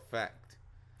full effect.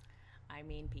 I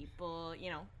mean, people,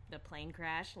 the plane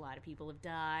crash, a lot of people have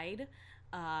died.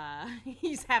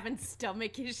 He's having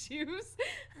stomach issues.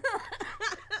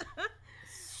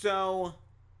 So,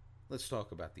 let's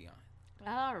talk about the island.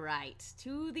 All right,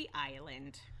 to the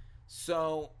island.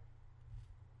 So,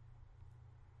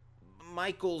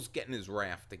 Michael's getting his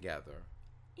raft together.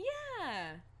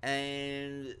 Yeah.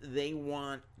 And they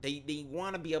want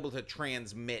to be able to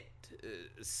transmit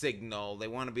signal. They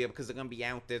want to be able, because they're going to be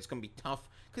out there. It's going to be tough.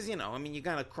 Because, you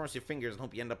got to cross your fingers and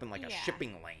hope you end up in, like, a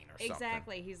shipping lane or something.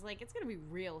 Exactly. He's like, it's going to be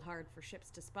real hard for ships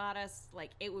to spot us.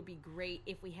 Like, it would be great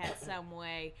if we had some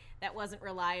way that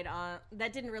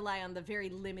didn't rely on the very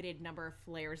limited number of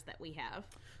flares that we have.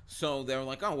 So they're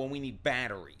like, oh, well, we need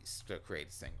batteries to create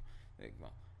a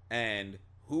signal. And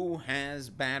who has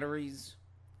batteries?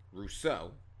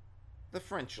 Rousseau, the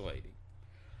French lady.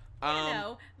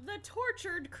 The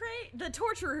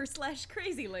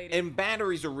torturer/crazy lady. And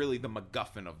batteries are really the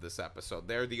MacGuffin of this episode.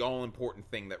 They're the all-important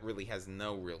thing that really has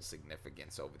no real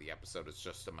significance over the episode. It's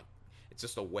just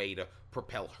a way to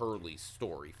propel Hurley's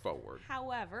story forward.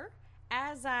 However,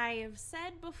 as I have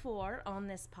said before on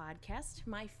this podcast,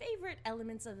 my favorite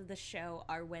elements of the show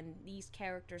are when these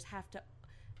characters have to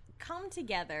come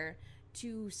together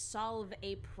to solve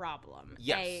a problem.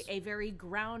 Yes. A very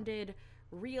grounded,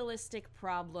 realistic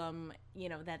problem,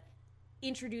 that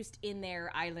introduced in their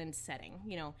island setting,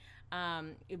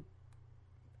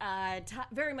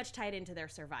 very much tied into their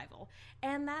survival.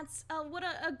 And that's what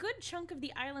a good chunk of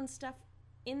the island stuff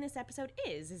in this episode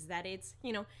is that it's,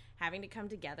 having to come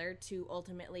together to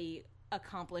ultimately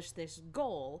accomplish this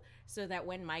goal so that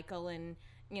when Michael and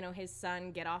his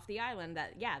son get off the island,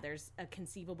 that, there's a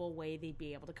conceivable way they'd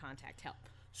be able to contact help.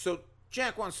 So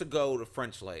Jack wants to go to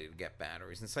French lady to get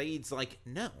batteries, and Saeed's like,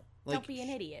 no. Like, don't be an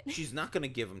idiot. She's not going to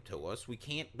give them to us. We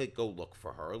can't, go look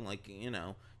for her. Like,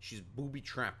 she's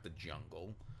booby-trapped the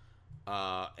jungle.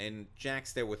 And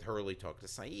Jack's there with Hurley talking to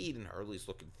Saeed, and Hurley's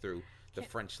looking through the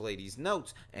French lady's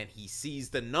notes, and he sees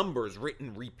the numbers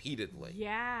written repeatedly.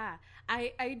 Yeah.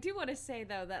 I do want to say,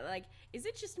 though, that, like, is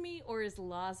it just me, or is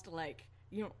Lost, like,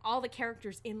 all the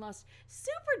characters in Lost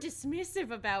super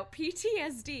dismissive about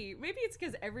PTSD? Maybe it's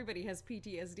because everybody has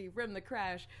PTSD from the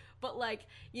crash, but, like,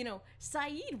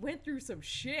 Saeed went through some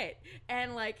shit,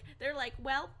 and, like, they're like,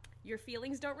 well, your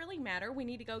feelings don't really matter. We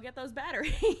need to go get those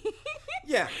batteries.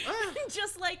 Yeah.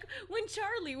 Just like when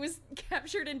Charlie was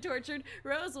captured and tortured,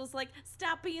 Rose was like,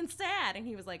 stop being sad. And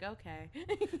he was like, okay.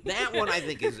 That one I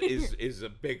think is a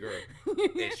bigger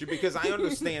issue, because I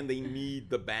understand they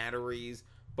need the batteries,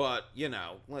 but,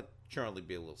 let Charlie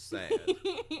be a little sad.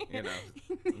 It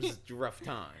was a rough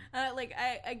time.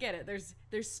 I get it.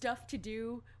 There's stuff to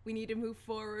do. We need to move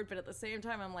forward. But at the same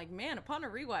time, I'm like, man, upon a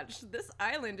rewatch, this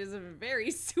island is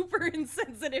very super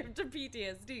insensitive to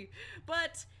PTSD.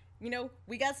 But,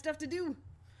 we got stuff to do.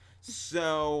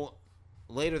 So,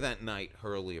 later that night,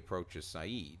 Hurley approaches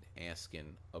Saeed,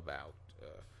 asking about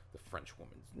the French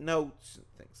woman's notes and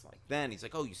things like that. And he's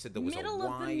like, oh, you said there was Middle a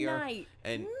wire. Of the night.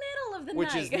 And Middle of the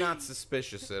which night. is not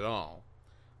suspicious at all.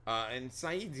 And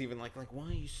Saeed's even like, why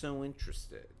are you so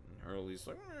interested? And Hurley's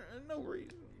like, no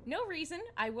reason. No reason.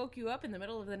 I woke you up in the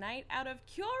middle of the night out of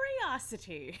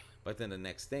curiosity. But then the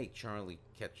next day, Charlie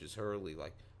catches Hurley,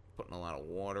 like, putting a lot of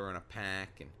water in a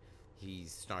pack, and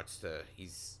he's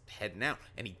heading out,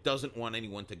 and he doesn't want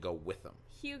anyone to go with him.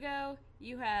 Hugo,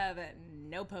 you have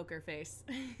no poker face.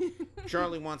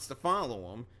 Charlie wants to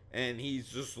follow him, and he's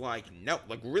just like, no,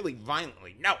 like really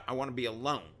violently, no, I want to be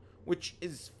alone, which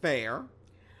is fair,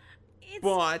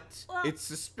 it's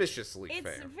suspiciously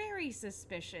fair. It's very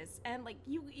suspicious, and like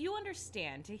you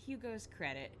understand, to Hugo's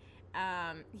credit,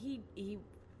 he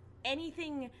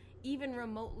anything even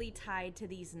remotely tied to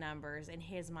these numbers in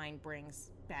his mind brings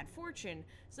bad fortune.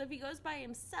 So if he goes by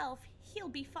himself, he'll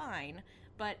be fine.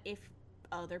 But if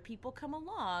other people come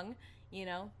along,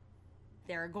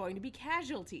 there are going to be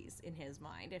casualties in his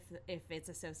mind if it's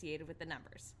associated with the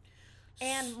numbers.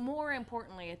 And more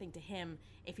importantly, I think to him,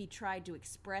 if he tried to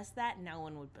express that, no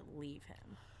one would believe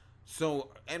him. So,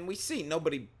 and we see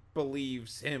nobody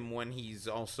believes him when he's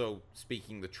also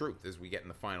speaking the truth, as we get in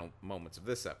the final moments of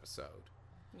this episode.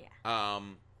 Yeah.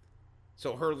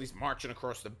 So Hurley's marching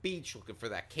across the beach looking for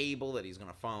that cable that he's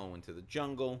going to follow into the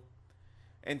jungle.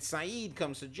 And Saeed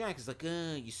comes to Jack. He's like,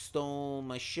 you stole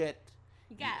my shit.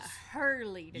 You got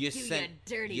Hurley to do your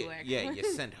dirty work. Yeah, you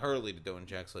sent Hurley to do it. And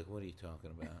Jack's like, what are you talking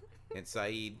about? And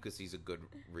Saeed, because he's a good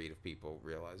read of people,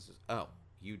 realizes, oh,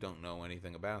 you don't know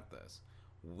anything about this.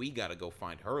 We got to go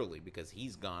find Hurley because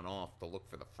he's gone off to look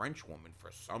for the French woman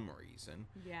for some reason.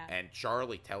 Yeah. And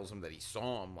Charlie tells him that he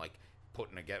saw him, like,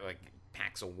 putting together, like,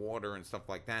 packs of water and stuff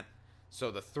like that.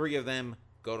 So the three of them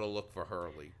go to look for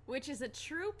Hurley. Which is a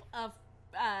troop of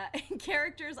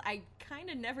characters I kind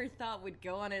of never thought would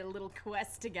go on a little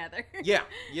quest together. Yeah,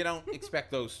 you don't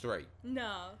expect those three.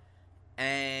 No.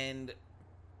 And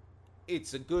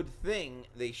it's a good thing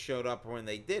they showed up when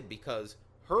they did, because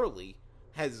Hurley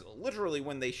has literally,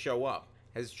 when they show up,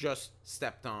 has just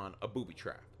stepped on a booby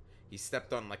trap. He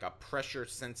stepped on like a pressure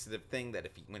sensitive thing that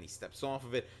when he steps off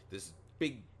of it, this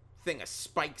big thing of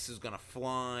spikes is gonna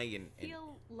fly. And I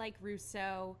feel like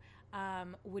Rousseau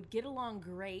would get along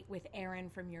great with Aaron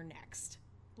from Your Next.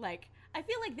 Like, I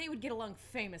feel like they would get along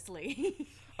famously.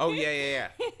 Oh, yeah.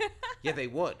 Yeah, they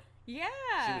would. Yeah.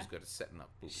 She was good at setting up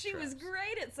booby traps. She was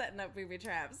great at setting up booby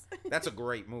traps. That's a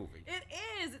great movie. It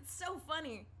is. It's so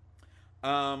funny.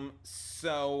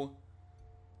 So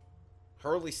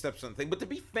Hurley steps on the thing. But to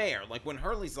be fair, like, when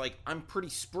Hurley's like, I'm pretty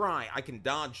spry, I can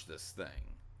dodge this thing.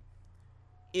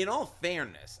 In all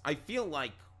fairness, I feel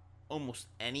like almost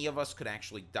any of us could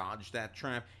actually dodge that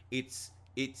trap. It's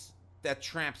that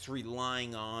trap's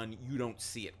relying on you don't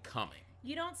see it coming.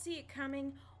 You don't see it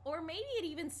coming, or maybe it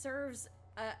even serves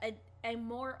a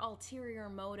more ulterior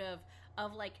motive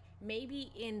of, like,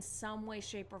 maybe in some way,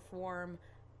 shape, or form,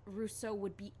 Rousseau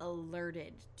would be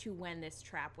alerted to when this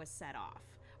trap was set off.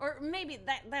 Or maybe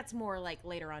that's more like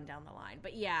later on down the line.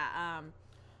 But yeah,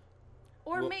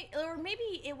 or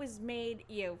maybe it was made,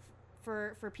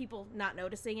 for people not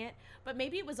noticing it, but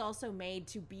maybe it was also made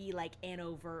to be like an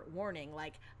overt warning,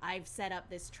 like, I've set up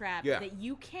this trap that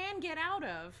you can get out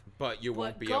of, but you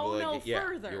won't be able to get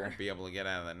further. You won't be able to get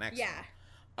out of the next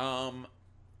one.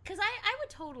 Because I would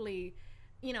totally,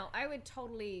 I would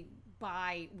totally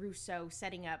buy Rousseau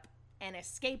setting up an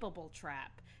escapable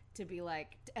trap to be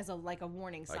like as a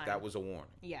warning sign. Like that was a warning.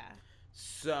 Yeah.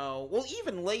 So, well,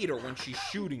 even later when she's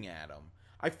shooting at him,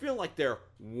 I feel like they're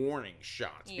warning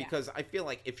shots, because I feel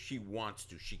like if she wants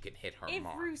to, she can hit her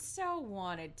mark. If Rousseau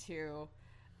wanted to.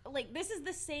 Like, this is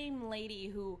the same lady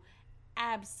who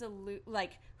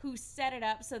who set it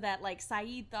up so that, like,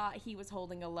 Saeed thought he was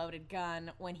holding a loaded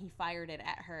gun when he fired it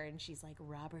at her, and she's like,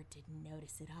 Robert didn't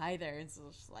notice it either. And so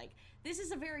she's like, this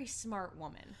is a very smart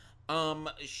woman.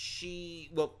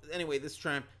 Anyway, this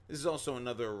trap, this is also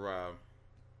another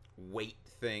weight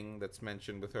thing that's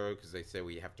mentioned with her, because they say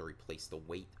we have to replace the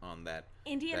weight on that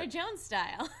Indiana Jones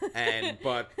style.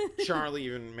 But Charlie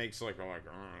even makes like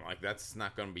that's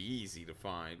not going to be easy to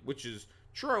find, which is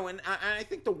true. And I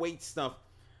think the weight stuff,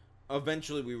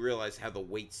 eventually we realize how the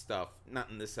weight stuff, not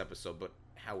in this episode, but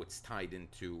how it's tied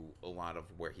into a lot of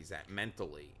where he's at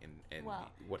mentally and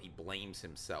what he blames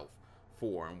himself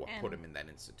for and what put him in that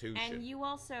institution. And you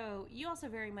also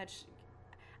very much,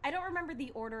 I don't remember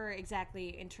the order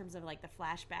exactly in terms of like the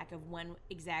flashback of when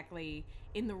exactly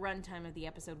in the runtime of the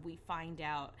episode we find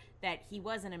out that he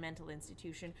was in a mental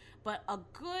institution, but a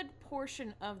good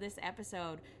portion of this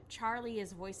episode, Charlie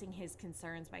is voicing his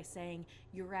concerns by saying,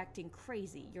 you're acting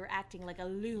crazy, you're acting like a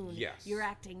loon, you're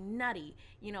acting nutty,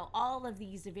 all of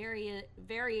these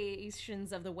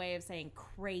variations of the way of saying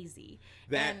crazy.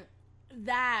 And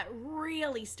that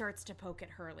really starts to poke at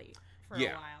Hurley for a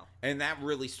while. And that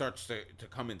really starts to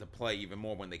come into play even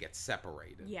more when they get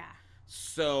separated. Yeah.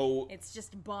 So it's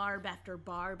just barb after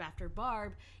barb after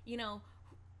barb, and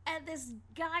this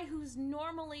guy who's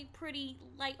normally pretty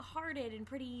lighthearted and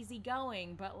pretty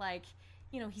easygoing, but like,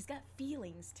 he's got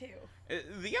feelings too.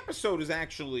 The episode is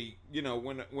actually,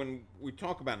 when we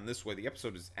talk about it in this way, the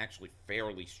episode is actually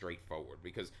fairly straightforward,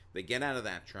 because they get out of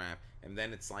that trap and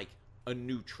then it's like a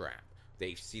new trap.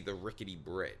 They see the rickety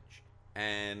bridge.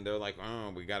 And they're like,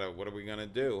 what are we going to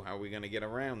do? How are we going to get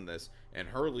around this? And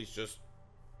Hurley's just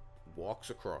walks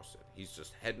across it. He's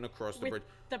just heading across the bridge.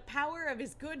 The power of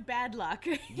his good bad luck.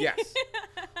 Yes.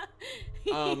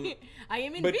 I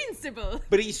am invincible.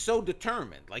 But he's so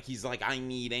determined. Like, he's like, I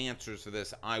need answers to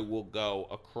this. I will go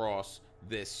across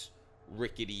this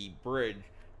rickety bridge.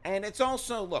 And it's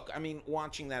also, look, I mean,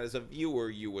 watching that as a viewer,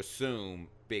 you assume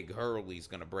Big Hurley's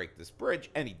going to break this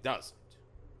bridge, and he doesn't.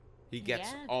 He gets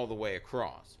all the way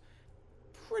across.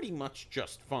 Pretty much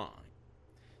just fine.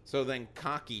 So then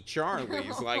cocky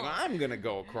Charlie's like, I'm going to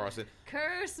go across it.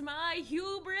 Curse my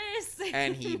hubris.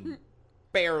 And he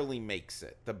barely makes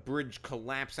it. The bridge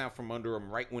collapses out from under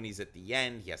him right when he's at the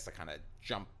end. He has to kind of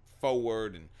jump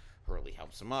forward, and Hurley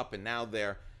helps him up. And now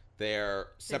they're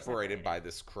separated by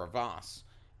this crevasse.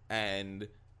 And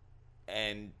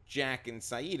Jack and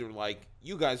Sayid are like,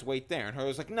 you guys wait there. And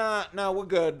Hurley's like, nah, we're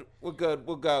good. We'll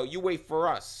go. You wait for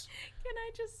us. Can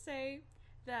I just say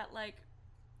that, like,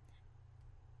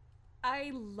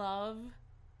 I love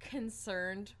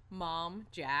concerned mom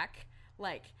Jack.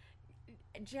 Like,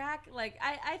 Jack, like,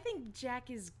 I think Jack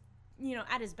is, you know,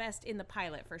 at his best in the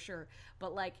pilot for sure.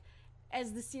 But, like,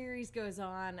 as the series goes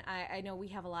on, I know we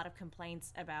have a lot of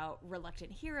complaints about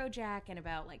reluctant hero Jack and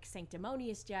about, like,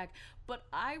 sanctimonious Jack. But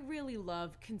I really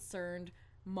love concerned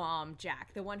mom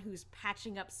Jack, the one who's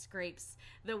patching up scrapes,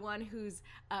 the one who's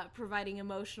providing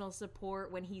emotional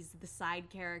support when he's the side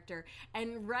character.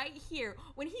 And right here,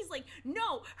 when he's like,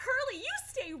 no, Hurley, you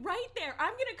stay right there,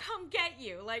 I'm gonna come get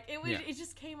you, like, it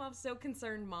just came off so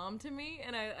concerned mom to me,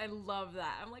 and I love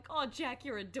that. I'm like, oh, Jack,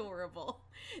 you're adorable.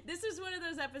 This is one of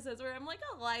those episodes where I'm like,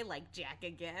 oh, I like Jack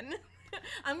again.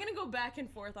 I'm gonna go back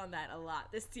and forth on that a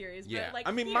lot this series. Yeah, but, like,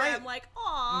 I mean, here, I'm like,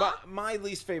 aw. My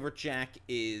least favorite Jack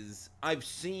is, I've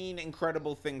seen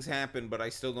incredible things happen, but I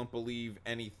still don't believe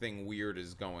anything weird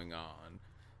is going on.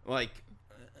 Like,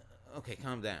 okay,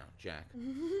 calm down, Jack.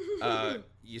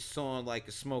 You saw, like,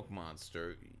 a smoke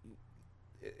monster.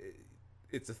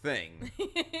 It's a thing.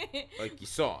 Like, you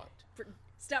saw it.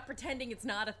 Stop pretending it's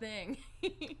not a thing.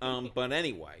 But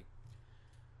anyway,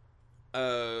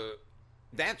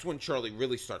 that's when Charlie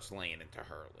really starts laying into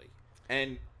Hurley.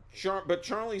 And but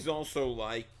Charlie's also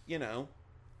like, you know,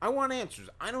 I want answers.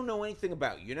 I don't know anything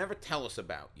about you. You never tell us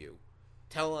about you.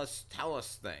 Tell us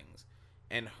things.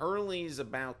 And Hurley's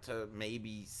about to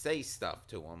maybe say stuff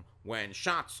to him when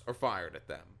shots are fired at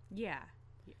them. Yeah.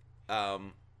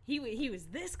 He was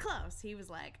this close. He was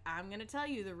like, I'm going to tell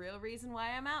you the real reason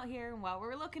why I'm out here and why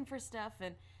we're looking for stuff.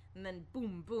 And then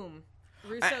boom, boom.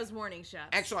 Russo's warning shots.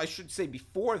 Actually, I should say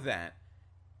before that,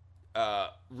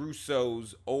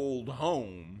 Russo's old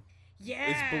home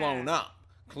is blown up.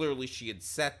 Clearly, she had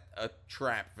set a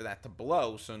trap for that to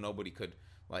blow so nobody could,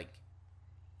 like,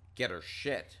 get her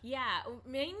shit. Yeah,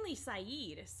 mainly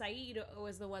Sayid. Sayid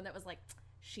was the one that was like,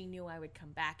 she knew I would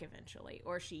come back eventually.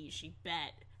 Or she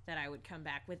bet that I would come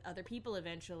back with other people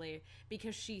eventually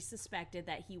because she suspected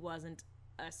that he wasn't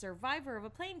a survivor of a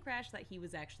plane crash, that he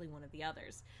was actually one of the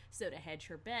others. So to hedge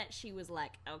her bet, she was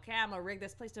like, okay, I'm gonna rig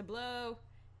this place to blow.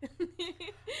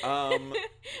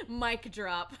 Mic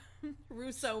drop.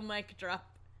 Russo mic drop.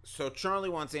 So Charlie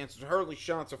wants answers. Hurley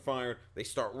shots are fired. They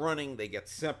start running. They get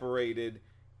separated.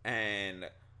 And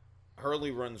Hurley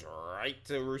runs right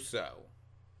to Russo.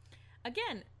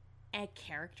 Again, a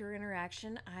character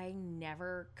interaction I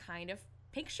never kind of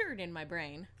pictured in my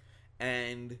brain.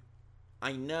 And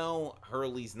I know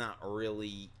Hurley's not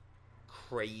really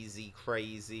crazy,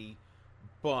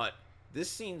 but this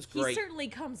scene's great. He certainly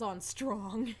comes on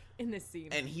strong in this scene.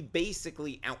 And he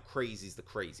basically out-crazies the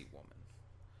crazy woman.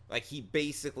 Like, he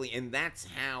basically, and that's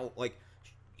how, like,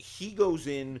 he goes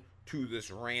in to this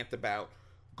rant about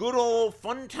good old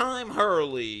fun time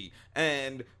Hurley,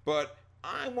 but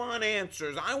I want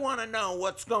answers. I want to know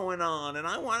what's going on, and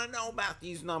I want to know about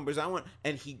these numbers.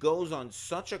 And he goes on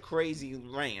such a crazy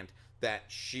rant that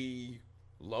she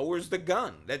lowers the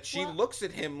gun. That she looks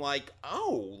at him like,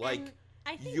 oh, like,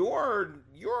 you're,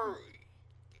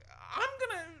 I'm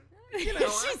gonna, you know.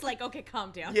 She's like, okay,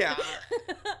 calm down. Yeah.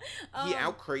 He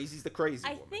out-crazies the crazy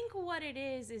woman. I think what it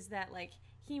is that, like,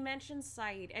 he mentions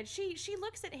Sayid, and she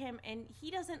looks at him, and he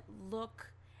doesn't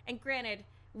look, and granted,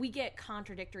 we get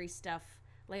contradictory stuff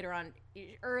later on.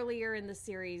 Earlier in the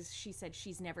series, she said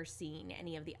she's never seen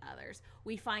any of the others.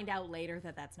 We find out later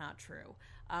that that's not true.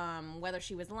 Whether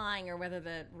she was lying or whether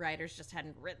the writers just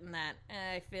hadn't written that,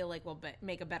 I feel like we'll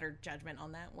make a better judgment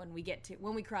on that when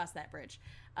we cross that bridge.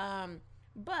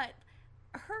 But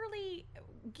Hurley,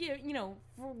 you know,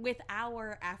 with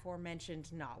our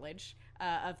aforementioned knowledge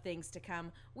of things to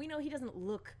come, we know he doesn't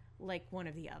look like one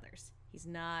of the others. He's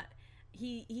not.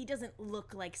 He doesn't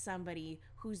look like somebody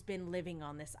who's been living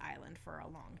on this island for a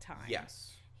long time.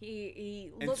 Yes.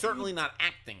 And certainly not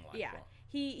acting like one. Yeah.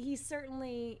 He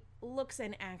certainly looks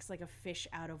and acts like a fish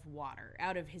out of water,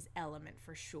 out of his element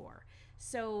for sure.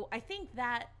 So I think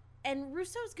that, and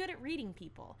Russo's good at reading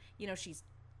people. You know, she's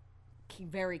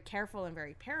very careful and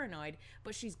very paranoid,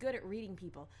 but she's good at reading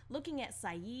people. Looking at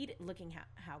Sayid, looking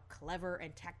how clever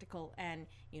and tactical and,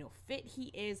 you know, fit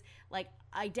he is, like,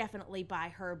 I definitely buy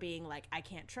her being like, I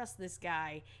can't trust this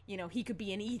guy, you know, he could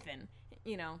be an Ethan,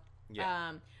 you know.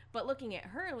 Yeah. But looking at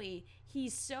Hurley,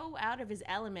 he's so out of his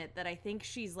element that I think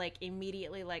she's like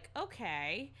immediately like,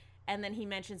 okay. And then he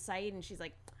mentions Saeed, and she's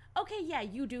like, okay, yeah,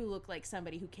 you do look like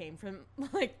somebody who came from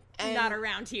like not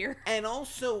around here. And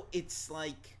also, it's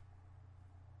like,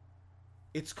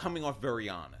 it's coming off very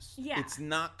honest. Yeah. It's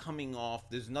not coming off.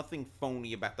 There's nothing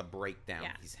phony about the breakdown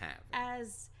he's having.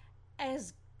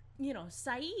 As you know,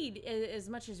 Saeed, as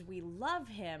much as we love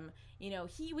him, you know,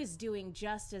 he was doing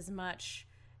just as much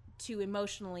to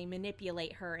emotionally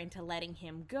manipulate her into letting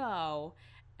him go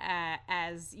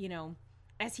as, you know,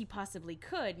 as he possibly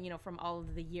could, you know, from all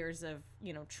of the years of,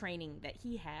 you know, training that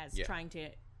he has trying to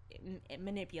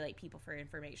manipulate people for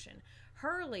information.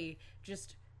 Hurley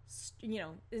just, you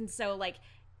know, and so like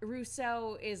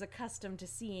Rousseau is accustomed to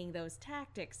seeing those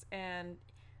tactics, and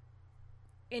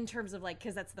in terms of like,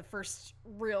 because that's the first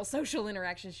real social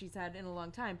interaction she's had in a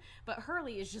long time, but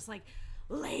Hurley is just like,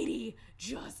 lady,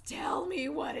 just tell me,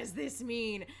 what does this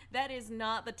mean? That is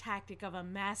not the tactic of a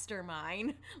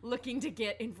mastermind looking to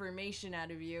get information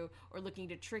out of you or looking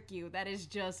to trick you. That is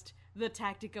just the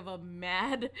tactic of a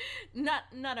mad, not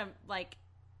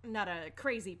a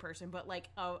crazy person, but like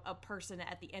a person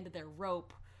at the end of their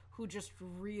rope who just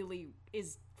really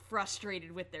is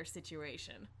frustrated with their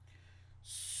situation.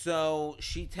 So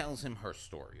she tells him her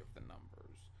story of the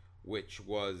numbers, which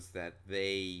was that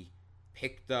they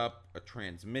picked up a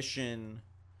transmission.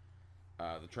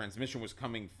 The transmission was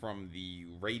coming from the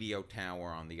radio tower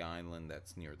on the island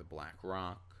that's near the Black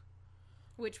Rock.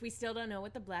 Which we still don't know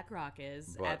what the Black Rock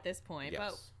is at this point,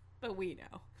 yes. but we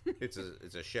know. It's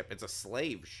a ship. It's a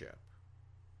slave ship.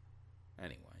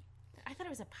 Anyway. I thought it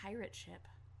was a pirate ship.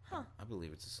 Huh. I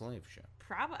believe it's a slave ship.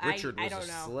 Probably. Richard was I don't a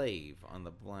know. slave on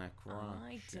the Black Rock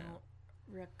ship. Don't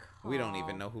recall. We don't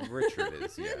even know who Richard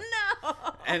is yet. No.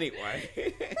 Anyway.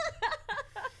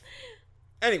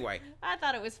 Anyway. I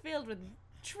thought it was filled with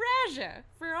treasure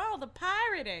for all the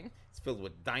pirating. It's filled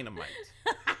with dynamite.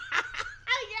 Yeah,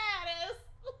 it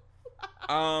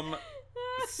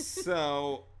is.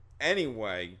 So,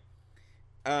 anyway.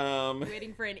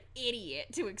 Waiting for an idiot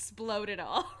to explode it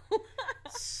all.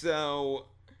 So,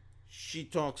 she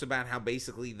talks about how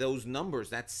basically those numbers,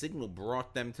 that signal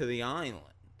brought them to the island.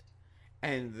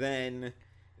 And then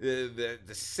the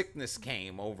sickness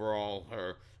came over all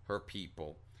her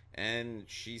people. And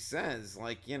she says,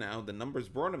 like, you know, the numbers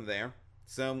brought them there.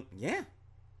 So, yeah.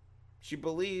 She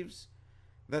believes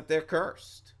that they're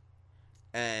cursed.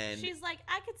 And she's like,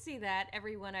 I could see that.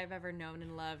 Everyone I've ever known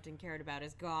and loved and cared about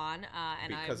is gone.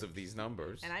 And because of these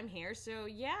numbers. And I'm here, so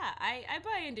yeah, I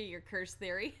buy into your curse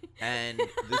theory. And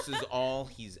this is all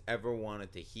he's ever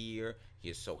wanted to hear. He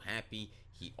is so happy.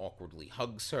 He awkwardly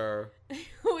hugs her.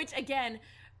 Which, again,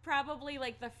 probably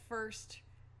like the first,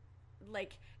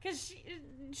 like, because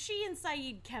she and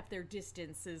Saeed kept their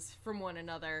distances from one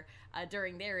another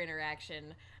during their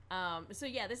interaction. So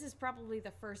yeah, this is probably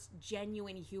the first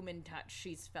genuine human touch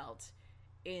she's felt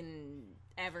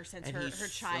ever since her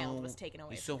child was taken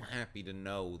away. He's so happy to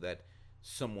know that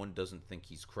someone doesn't think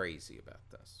he's crazy about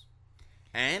this.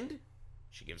 And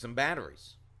she gives him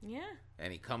batteries. Yeah.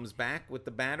 And he comes back with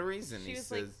the batteries, and she was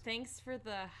says, like, thanks for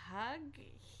the hug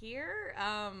here.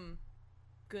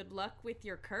 Good luck with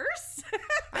your curse.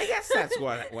 I guess that's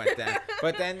what went down.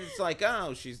 But then it's like,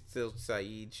 oh, she's still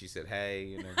Saeed. She said,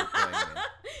 hey, and everything. And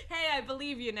hey, I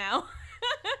believe you now.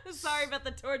 Sorry about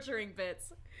the torturing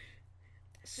bits.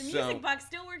 The music box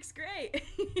still works great.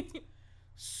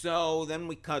 So then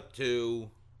we cut to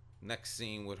next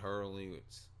scene with Hurley.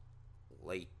 It's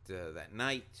late that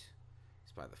night.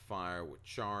 He's by the fire with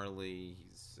Charlie.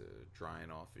 He's drying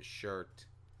off his shirt.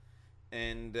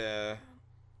 And,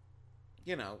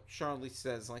 you know, Charlie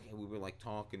says, like, hey, we were, like,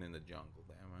 talking in the jungle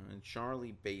there. And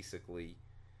Charlie basically,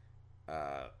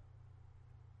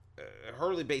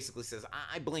 Hurley basically says,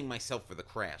 I blame myself for the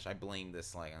crash. I blame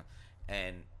this, like,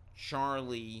 and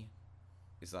Charlie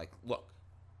is like, look,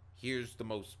 here's the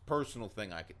most personal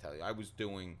thing I could tell you. I was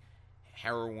doing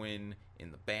heroin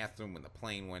in the bathroom when the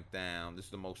plane went down. This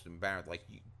is the most embarrassing. Like,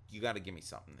 you got to give me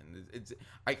something. And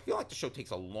I feel like the show takes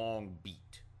a long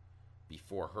beat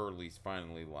before Hurley's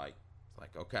finally like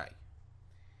okay.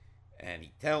 And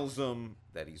he tells him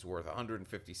that he's worth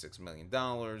 $156 million,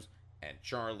 and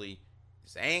Charlie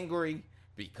is angry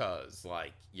because,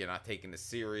 like, you're not taking this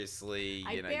seriously.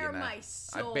 I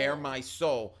bare my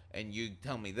soul, and you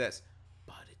tell me this.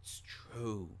 But it's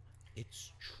true.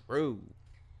 It's true.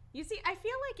 You see, I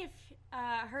feel like if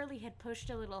Hurley had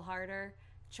pushed a little harder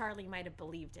Charlie might have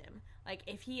believed him. Like,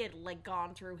 if he had, like,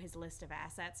 gone through his list of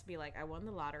assets, be like, I won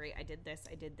the lottery, I did this,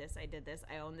 I did this, I did this,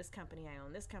 I own this company, I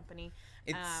own this company.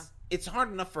 It's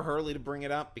hard enough for Hurley to bring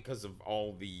it up because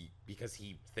because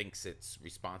he thinks it's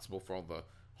responsible for all the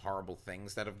horrible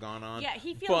things that have gone on. Yeah,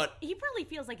 he probably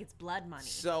feels like it's blood money.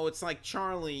 So it's like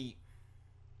Charlie's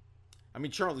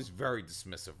very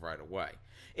dismissive right away.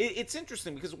 It's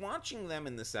interesting because watching them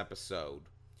in this episode,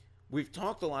 we've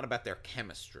talked a lot about their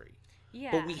chemistry.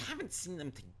 Yeah. But we haven't seen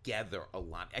them together a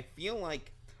lot. I feel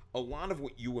like a lot of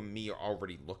what you and me are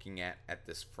already looking at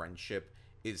this friendship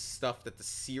is stuff that the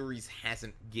series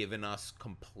hasn't given us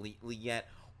completely yet,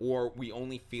 or we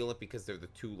only feel it because they're the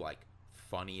two, like,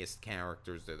 funniest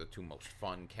characters. They're the two most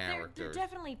fun characters. They're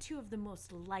definitely two of the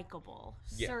most likable,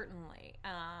 certainly.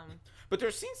 But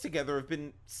their scenes together have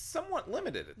been somewhat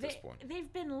limited at this point.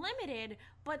 They've been limited,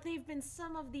 but they've been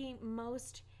some of the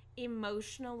most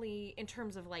emotionally, in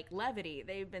terms of like levity,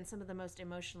 they've been some of the most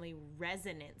emotionally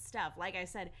resonant stuff. Like I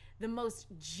said, the most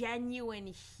genuine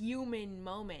human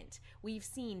moment we've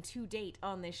seen to date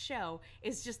on this show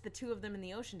is just the two of them in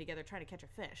the ocean together trying to catch a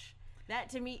fish. That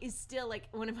to me is still like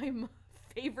one of my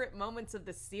favorite moments of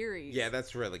the series. Yeah,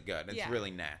 that's really good. It's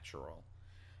really natural.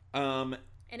 And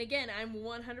again, I'm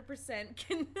 100%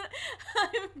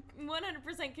 I'm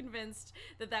 100% convinced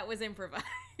that was improvised.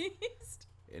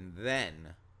 And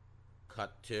then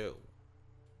cut to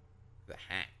the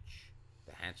hatch.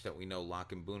 The hatch that we know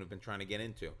Locke and Boone have been trying to get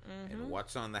into. And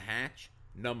what's on the hatch?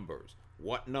 Numbers.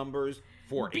 What numbers?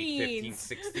 4, 8, 15,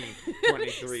 16,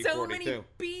 23, so 42. Many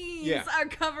beans are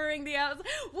covering the outside.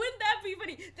 Wouldn't that be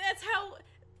funny? That's how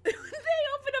they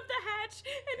open up the hatch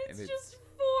and it's just 4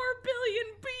 billion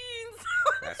beans.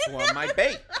 That's one my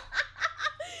bait.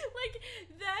 Like,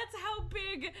 that's how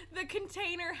big the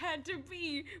container had to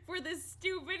be for this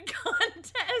stupid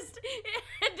contest. It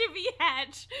had to be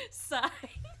hatch size.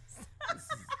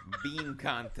 Bean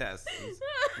contest.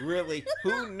 Really,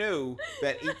 who knew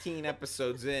that 18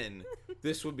 episodes in,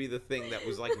 this would be the thing that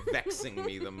was, like, vexing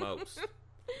me the most?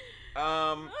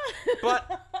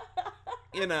 But,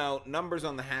 you know, numbers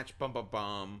on the hatch, bum, bum,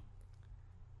 bum.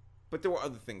 But there were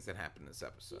other things that happened in this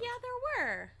episode. Yeah, there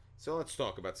were. So let's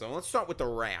talk about some. Let's start with the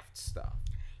raft stuff.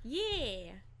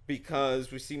 Yeah.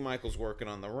 Because we see Michael's working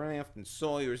on the raft and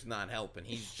Sawyer's not helping.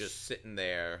 He's just sitting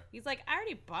there. He's like, I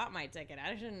already bought my ticket.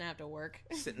 I shouldn't have to work.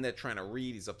 Sitting there trying to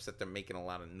read. He's upset they're making a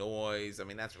lot of noise. I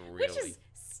mean, that's really... Which is...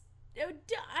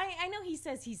 I know he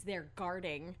says he's there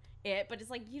guarding it, but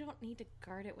it's like, you don't need to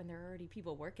guard it when there are already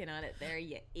people working on it there,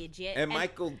 you idiot. And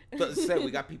Michael does say we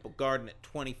got people guarding it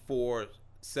 24/7.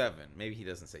 Maybe he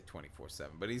doesn't say 24/7,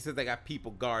 but he said they got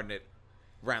people guarding it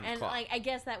round the clock. And, like, I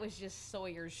guess that was just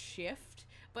Sawyer's shift.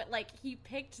 But, like, he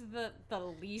picked the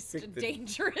least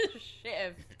dangerous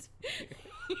shift.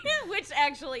 Which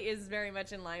actually is very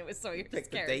much in line with Sawyer's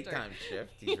picked character. The daytime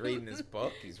shift. He's reading his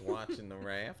book. He's watching the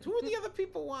raft. Who are the other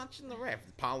people watching the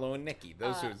raft? Paulo and Nikki.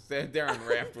 Those they're on the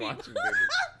raft watching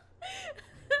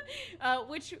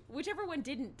movies. Whichever one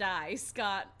didn't die,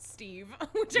 Scott, Steve.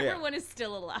 Whichever one is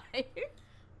still alive.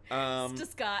 To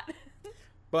Scott.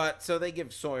 But, so they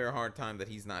give Sawyer a hard time that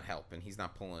he's not helping. He's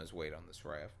not pulling his weight on this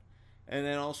raft. And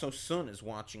then also Sun is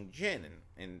watching Jin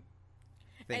and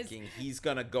thinking he's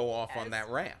going to go off on that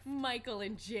raft. Michael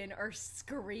and Jin are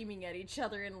screaming at each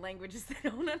other in languages they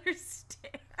don't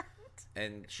understand.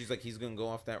 And she's like, he's going to go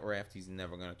off that raft. He's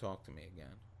never going to talk to me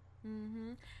again.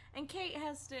 Mm-hmm. And Kate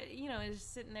has to, is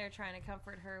sitting there trying to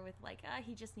comfort her with like,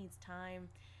 he just needs time.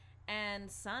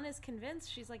 And Sun is convinced.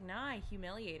 She's like, nah, I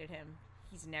humiliated him.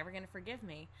 He's never going to forgive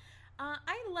me.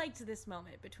 I liked this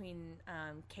moment between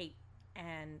Kate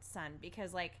and Sun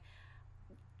because, like,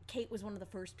 Kate was one of the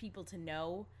first people to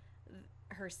know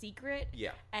her secret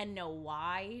and know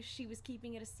why she was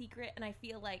keeping it a secret. And I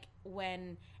feel like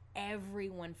when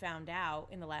everyone found out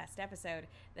in the last episode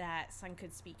that Sun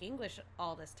could speak English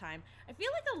all this time, I feel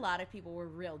like a lot of people were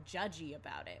real judgy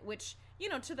about it, which,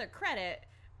 to their credit,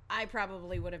 I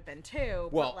probably would have been too.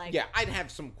 Well, but like, yeah, I'd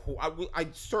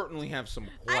certainly have some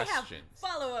questions. I have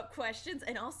follow-up questions.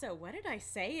 And also, what did I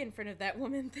say in front of that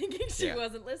woman thinking she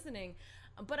wasn't listening?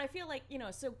 But I feel like,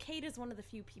 so Kate is one of the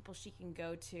few people she can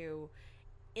go to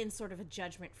in sort of a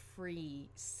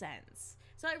judgment-free sense.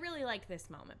 So I really like this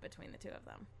moment between the two of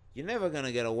them. You're never going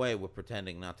to get away with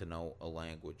pretending not to know a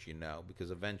language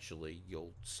because eventually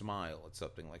you'll smile at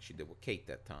something like she did with Kate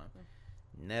that time.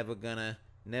 Never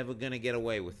gonna get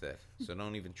away with it. So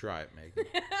don't even try it, Megan.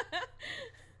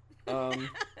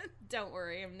 Don't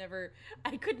worry,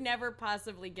 I could never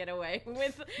possibly get away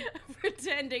with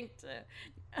pretending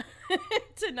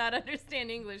to not understand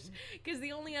English, because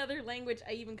the only other language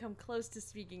I even come close to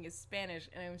speaking is Spanish,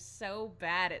 and I'm so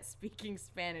bad at speaking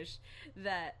Spanish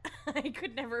that I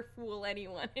could never fool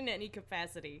anyone in any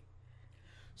capacity.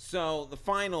 So the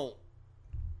final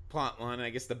plot line, I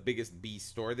guess the biggest B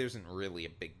story. There isn't really a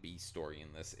big B story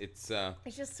in this. It's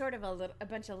just sort of a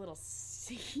bunch of little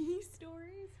C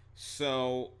stories.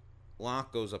 So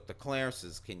Locke goes up to Claire,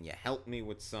 says, "Can you help me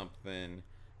with something?"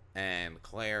 And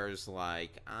Claire's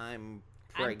like, I'm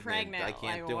pregnant. I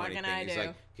can't do anything. He's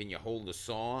like, "Can you hold a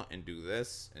saw and do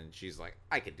this?" And she's like,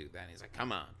 "I could do that." And he's like,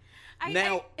 "Come on." I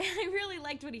really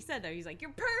liked what he said, though. He's like,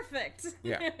 "You're perfect."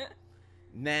 Yeah.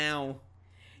 Now,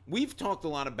 we've talked a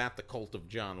lot about the cult of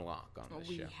John Locke on this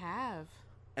show. We have.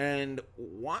 And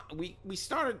we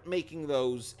started making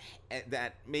those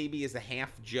that maybe is a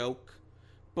half joke,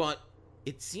 but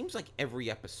it seems like every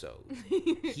episode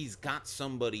he's got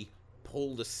somebody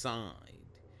pulled aside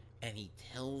and he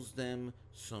tells them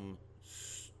some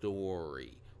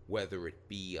story, whether it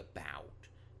be about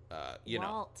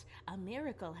Walt, a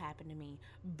miracle happened to me.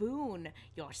 Boone,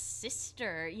 your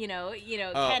sister,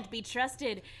 can't be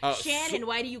trusted. Shannon,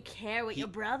 why do you care what your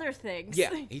brother thinks?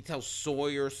 Yeah, he tells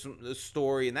Sawyer the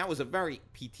story, and that was a very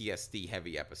PTSD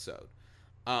heavy episode.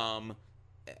 And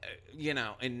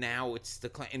now it's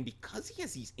the and because he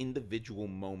has these individual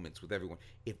moments with everyone,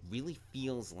 it really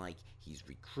feels like he's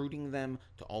recruiting them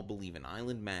to all believe in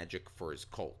island magic for his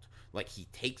cult. Like, he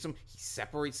takes them, he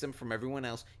separates them from everyone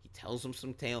else, he tells them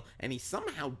some tale, and he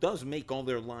somehow does make all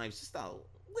their lives just a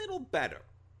little better.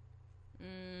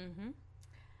 Mm-hmm.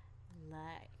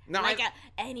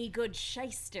 Any good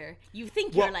shyster. You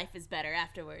think your life is better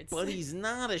afterwards. But he's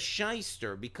not a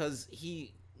shyster, because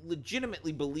he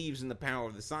legitimately believes in the power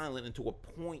of this island, and to a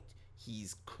point,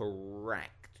 he's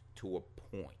correct. To a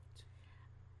point.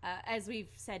 As we've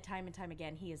said time and time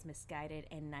again, he is misguided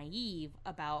and naive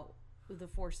about the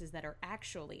forces that are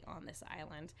actually on this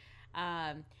island.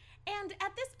 And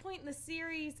at this point in the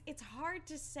series, it's hard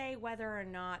to say whether or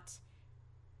not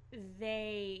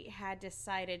they had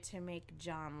decided to make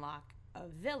John Locke a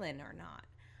villain or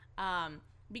not.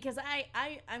 Because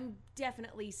I'm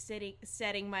definitely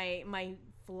setting my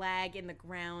flag in the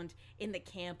ground in the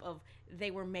camp of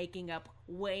they were making up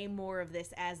way more of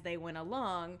this as they went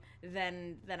along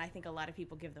than I think a lot of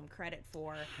people give them credit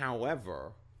for.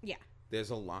 However, yeah, there's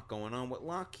a lot going on with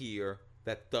Locke here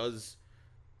that does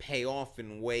pay off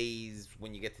in ways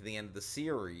when you get to the end of the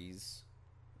series,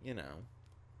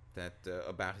 that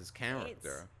about his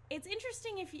character. It's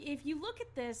interesting if you look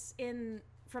at this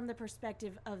from the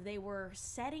perspective of they were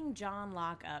setting John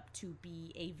Locke up to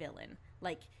be a villain.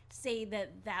 Like, say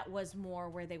that was more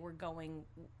where they were going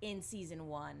in season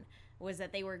 1, was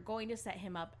that they were going to set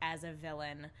him up as a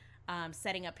villain,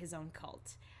 setting up his own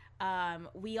cult.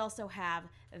 We also have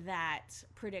that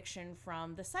prediction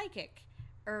from the psychic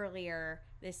earlier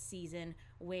this season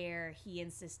where he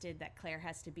insisted that Claire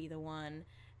has to be the one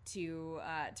to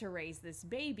raise this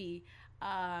baby.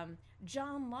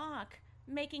 John Locke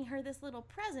making her this little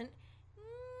present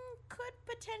could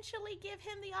potentially give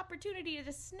him the opportunity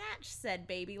to snatch said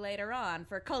baby later on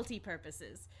for culty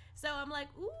purposes. So I'm like,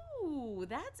 ooh,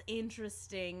 that's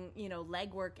interesting,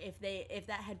 legwork if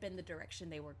that had been the direction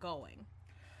they were going.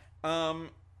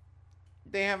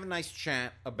 They have a nice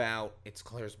chat about it's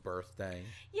Claire's birthday.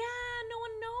 Yeah, no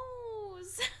one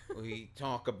knows. We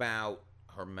talk about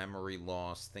her memory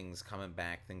loss, things coming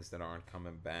back, things that aren't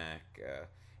coming back.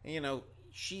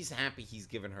 She's happy he's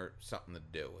given her something to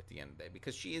do at the end of the day,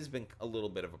 because she has been a little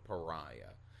bit of a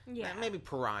pariah. Yeah, maybe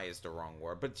pariah is the wrong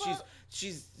word, but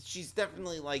she's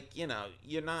definitely like, you're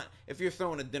not, if you're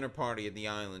throwing a dinner party at the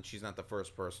island, she's not the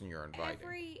first person you're inviting.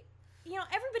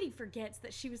 Everybody forgets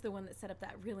that she was the one that set up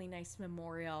that really nice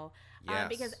memorial. Yes.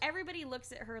 Because everybody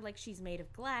looks at her like she's made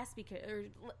of glass, or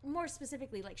more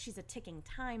specifically, like she's a ticking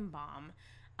time bomb.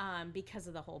 Because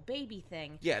of the whole baby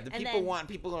thing. Yeah,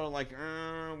 people are like,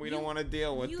 we don't want to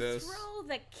deal with this. You throw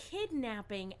the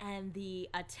kidnapping and the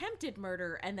attempted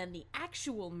murder and then the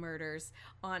actual murders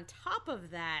on top of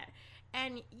that,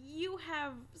 and you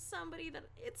have somebody that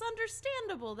it's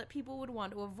understandable that people would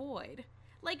want to avoid.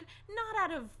 Like, not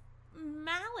out of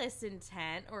malice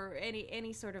intent or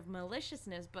any sort of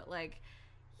maliciousness, but like,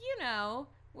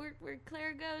 where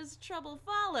Claire goes, trouble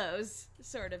follows,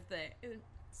 sort of thing.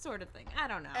 I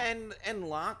don't know. And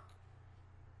Locke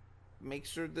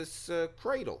makes her this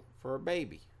cradle for a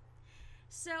baby.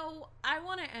 So I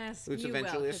want to ask you, it's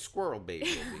eventually a squirrel baby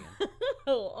at the end.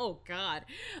 oh God.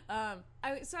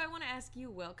 So I want to ask you,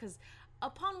 Will, because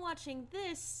upon watching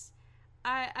this,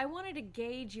 I wanted to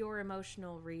gauge your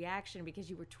emotional reaction because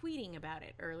you were tweeting about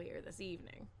it earlier this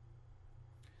evening.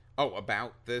 Oh,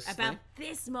 about this About thing?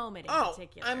 this moment in Oh,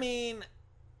 particular. I mean,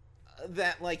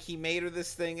 that, like, he made her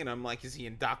this thing, and I'm like, is he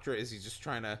indoctrinated? Is he just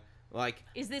trying to, like...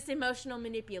 Is this emotional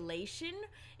manipulation?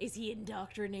 Is he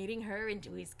indoctrinating her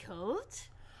into his cult?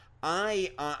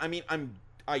 I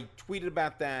tweeted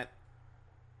about that,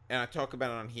 and I talk about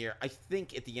it on here. I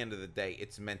think at the end of the day,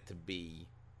 it's meant to be...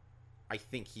 I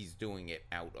think he's doing it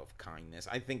out of kindness.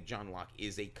 I think John Locke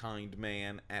is a kind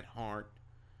man at heart.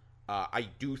 I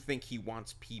do think he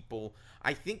wants people...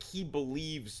 I think he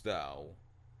believes, though...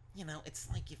 You know, it's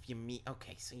like if you meet...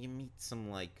 Okay, so you meet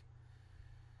someone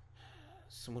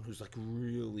who's, like,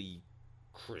 really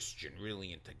Christian,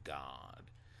 really into God.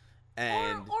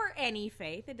 And... Or any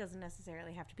faith. It doesn't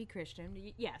necessarily have to be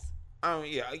Christian. Yes. Oh,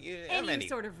 yeah. Any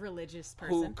sort of religious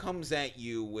person. Who comes at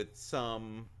you with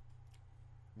some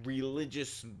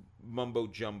religious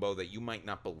mumbo-jumbo that you might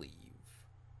not believe.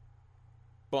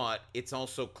 But it's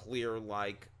also clear,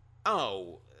 like,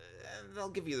 oh, they'll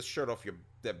give you the shirt off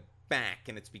the back,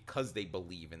 and it's because they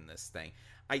believe in this thing.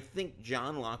 I think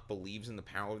John Locke believes in the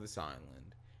power of this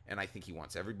island, and I think he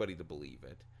wants everybody to believe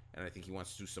it, and I think he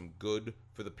wants to do some good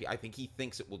for the people. I think he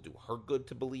thinks it will do her good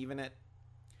to believe in it.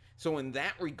 So in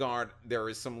that regard, there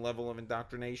is some level of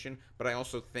indoctrination, but I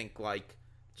also think, like,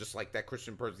 just like that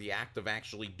Christian person, the act of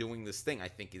actually doing this thing, I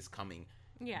think, is coming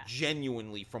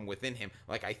genuinely from within him.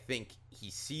 Like, I think he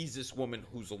sees this woman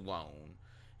who's alone,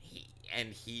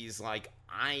 and he's like,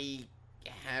 I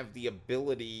have an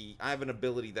ability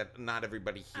that not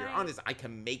everybody here on is. I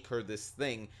can make her this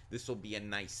thing. This will be a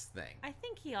nice thing. I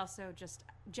think he also just,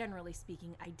 generally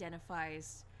speaking,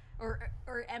 identifies or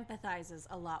empathizes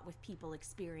a lot with people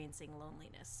experiencing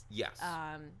loneliness. Yes.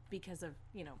 Because of,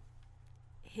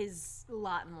 his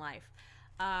lot in life.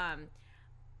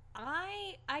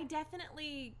 I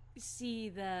definitely see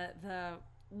the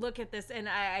look at this, and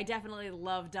I definitely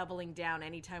love doubling down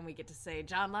anytime we get to say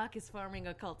John Locke is forming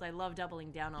a cult. I love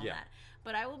doubling down on that.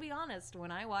 But I will be honest,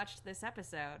 when I watched this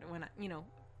episode,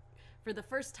 for the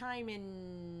first time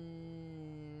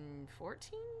in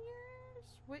 14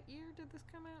 years? What year did this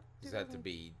come out? Does that to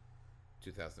be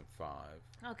 2005?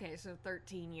 Okay, so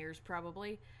 13 years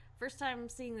probably. First time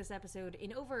seeing this episode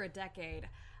in over a decade.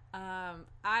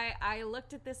 I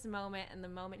looked at this moment, and the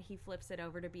moment he flips it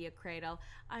over to be a cradle,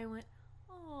 I went,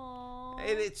 "Aww."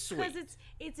 It's sweet. Because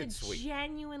it's a sweet,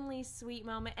 genuinely sweet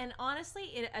moment. And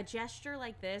honestly, a gesture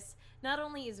like this not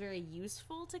only is very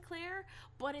useful to Claire,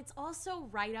 but it's also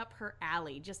right up her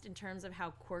alley, just in terms of how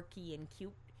quirky and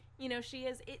cute she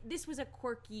is. This was a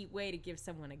quirky way to give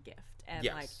someone a gift, and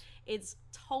it's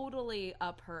totally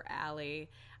up her alley.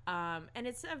 And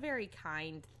it's a very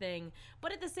kind thing,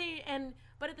 but at the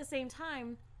same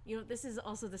time, this is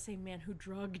also the same man who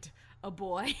drugged a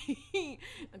boy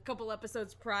a couple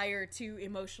episodes prior to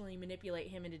emotionally manipulate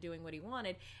him into doing what he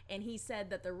wanted. And he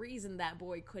said that the reason that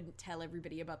boy couldn't tell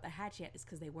everybody about the hatch yet is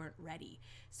because they weren't ready.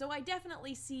 So I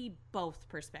definitely see both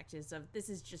perspectives of this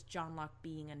is just John Locke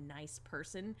being a nice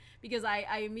person, because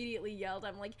I immediately yelled,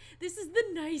 I'm like, this is the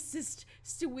nicest,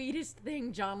 sweetest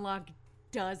thing John Locke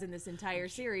does in this entire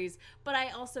series. But I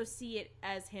also see it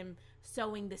as him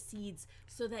sowing the seeds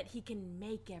so that he can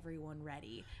make everyone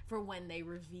ready for when they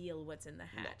reveal what's in the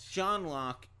hatch. John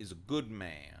Locke is a good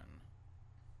man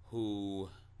who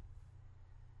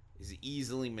is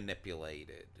easily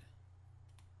manipulated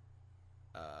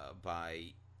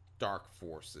by dark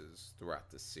forces throughout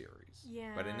the series.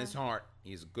 Yeah. But in his heart,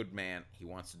 he's a good man. He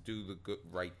wants to do the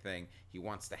right thing. He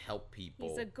wants to help people.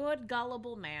 He's a good,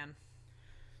 gullible man.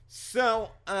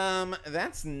 So,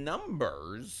 that's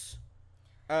numbers.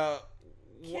 I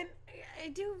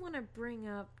do want to bring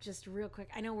up just real quick.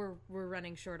 I know we're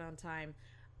running short on time.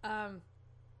 I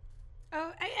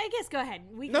guess go ahead.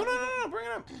 No, bring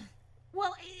it up.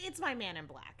 Well, it's my Man in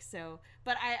Black. So,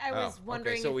 but I was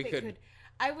wondering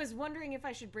I was wondering if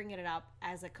I should bring it up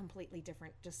as a completely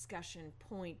different discussion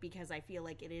point, because I feel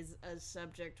like it is a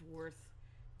subject worth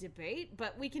debate,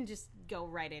 but we can just go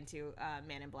right into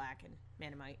Man in Black and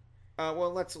Manamite.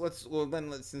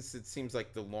 Since it seems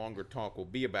like the longer talk will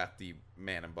be about the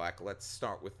Man in Black, let's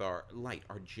start with our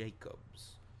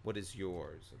Jacobs. What is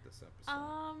yours of this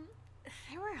episode?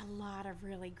 There were a lot of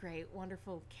really great,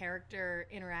 wonderful character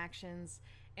interactions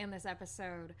in this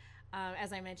episode.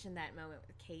 As I mentioned, that moment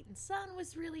with Kate and Son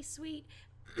was really sweet.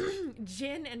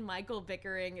 Jin and Michael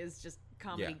bickering is just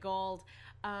comedy gold.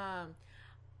 I'm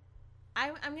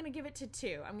going to give it to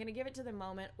 2. I'm going to give it to the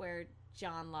moment where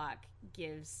John Locke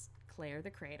gives Claire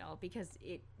the cradle, because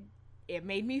it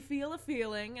made me feel a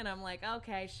feeling, and I'm like,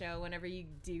 okay, show, whenever you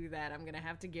do that, I'm going to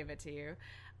have to give it to you.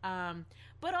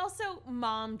 But also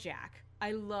Mom Jack.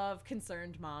 I love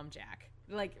concerned Mom Jack.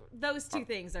 Like, those two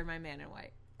things are my Man in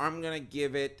White. I'm gonna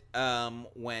give it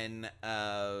when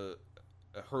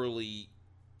Hurley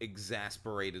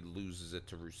exasperated loses it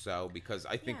to Rousseau, because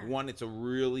I think one, it's a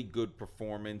really good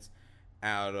performance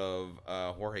out of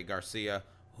Jorge Garcia,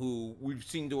 who we've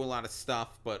seen do a lot of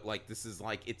stuff, but like this is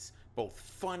like it's both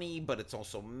funny, but it's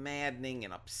also maddening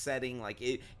and upsetting. Like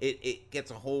it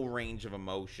gets a whole range of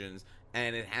emotions,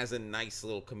 and it has a nice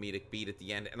little comedic beat at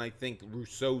the end. And I think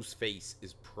Rousseau's face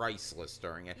is priceless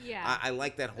during it. Yeah. I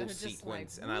like that whole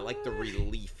sequence, and I like the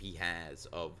relief he has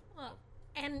of. Well,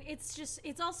 and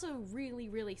it's also really,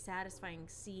 really satisfying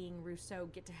seeing Rousseau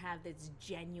get to have this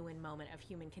genuine moment of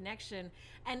human connection.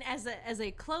 And as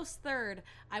a close third,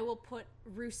 I will put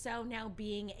Rousseau now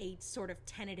being a sort of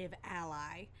tentative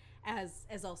ally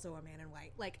as also a man in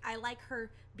white. Like, I like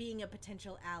her being a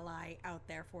potential ally out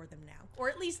there for them now, or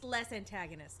at least less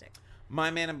antagonistic.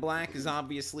 My Man in Black is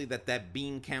obviously that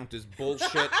bean count is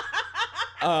bullshit.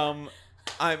 I'm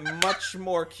much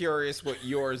more curious what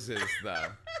yours is, though.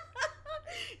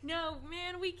 No,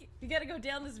 man, we gotta go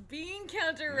down this bean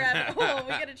counter rabbit hole. We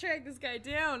gotta track this guy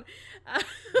down.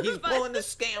 He's pulling the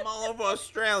scam all over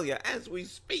Australia as we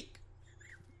speak.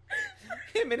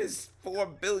 Him and his 4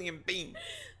 billion beans.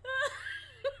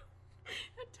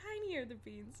 How tiny are the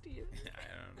beans, Steve?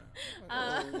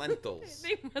 I don't know. Lentils.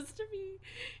 They must be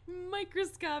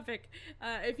microscopic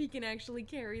if he can actually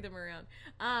carry them around.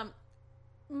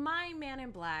 My Man in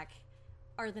Black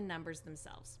are the numbers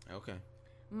themselves. Okay.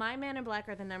 My Man in Black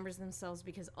are the numbers themselves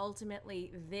because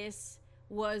ultimately this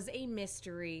was a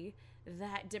mystery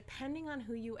that, depending on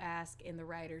who you ask in the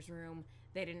writer's room,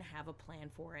 they didn't have a plan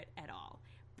for it at all.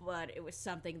 But it was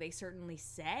something they certainly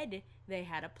said they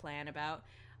had a plan about.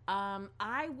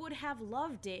 I would have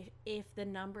loved it if the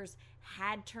numbers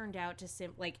had turned out to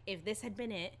if this had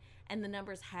been it and the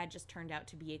numbers had just turned out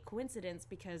to be a coincidence,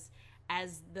 because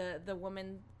as the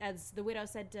widow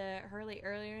said to Hurley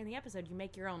earlier in the episode, you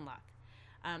make your own luck.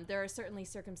 There are certainly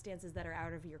circumstances that are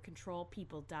out of your control.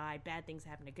 People die, bad things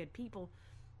happen to good people.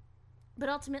 But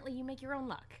ultimately, you make your own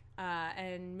luck.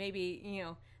 And maybe,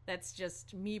 that's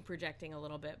just me projecting a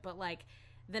little bit. But, like,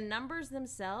 the numbers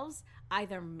themselves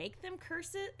either make them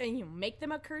make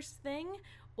them a cursed thing,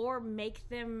 or make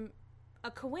them a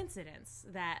coincidence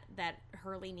that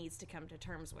Hurley needs to come to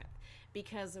terms with.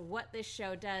 Because what this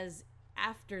show does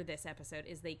after this episode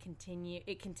is it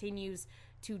continues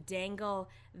to dangle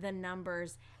the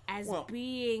numbers as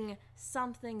being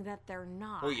something that they're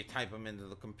not. Well, you type them into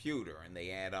the computer and they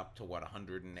add up to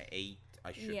 108.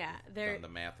 I should have done the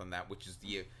math on that, which is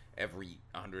every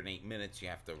 108 minutes you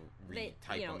have to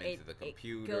type them into the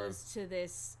computer. It goes to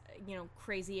this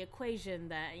crazy equation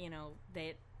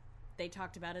that they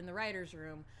talked about in the writer's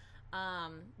room.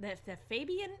 The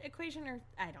Fabian equation, or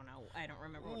I don't know. I don't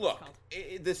remember what it's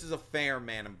called. This is a fair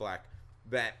Man in Black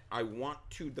that I want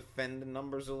to defend the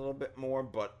numbers a little bit more,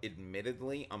 but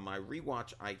admittedly, on my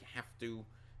rewatch, I have to.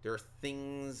 There are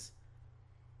things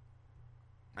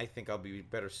I think I'll be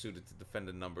better suited to defend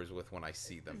the numbers with when I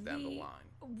see them down the line.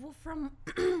 Well,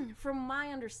 from my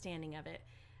understanding of it,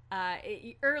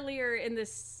 earlier in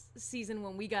this season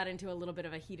when we got into a little bit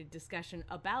of a heated discussion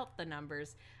about the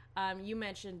numbers, you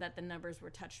mentioned that the numbers were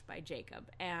touched by Jacob,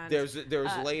 and there's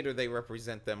later they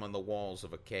represent them on the walls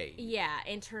of a cave. Yeah,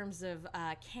 in terms of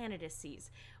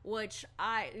candidacies, which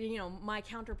my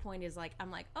counterpoint is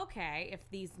I'm like, okay, if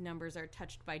these numbers are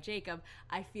touched by Jacob,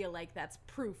 I feel like that's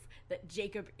proof that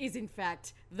Jacob is in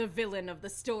fact the villain of the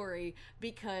story,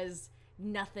 because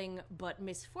nothing but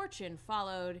misfortune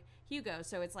followed Hugo.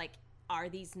 So it's like, are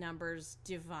these numbers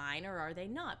divine or are they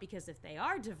not? Because if they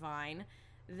are divine,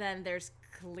 then there's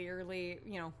clearly,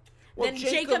 then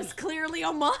Jacob's clearly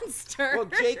a monster. Well,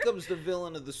 Jacob's the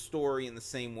villain of the story in the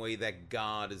same way that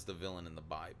God is the villain in the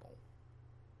Bible.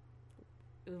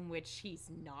 In which he's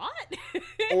not.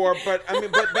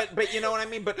 But you know what I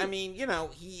mean? But I mean,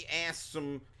 he asks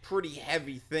some pretty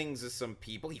heavy things of some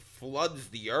people. He floods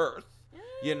the earth.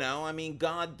 I mean,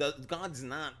 God's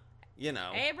not,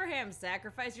 Abraham,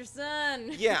 sacrifice your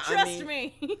son. Yeah, Trust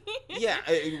me. Yeah,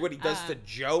 what he does to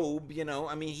Job,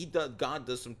 I mean, God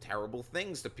does some terrible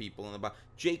things to people in the Bible.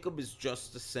 Jacob is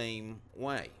just the same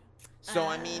way. So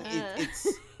I mean, it's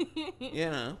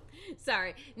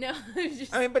Sorry, no.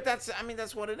 But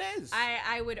that's what it is.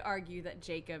 I would argue that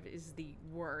Jacob is the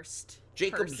worst.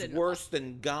 Jacob's worse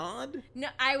than God? No,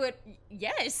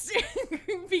 yes,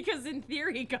 because in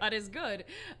theory God is good.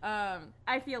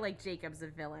 I feel like Jacob's a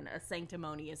villain, a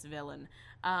sanctimonious villain.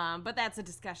 But that's a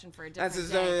discussion for a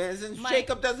different day.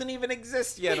 Jacob doesn't even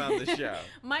exist yet on the show.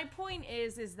 My point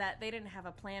is that they didn't have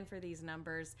a plan for these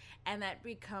numbers, and that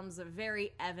becomes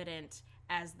very evident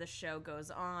as the show goes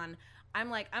on.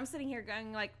 I'm sitting here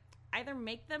going either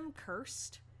make them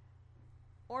cursed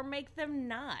or make them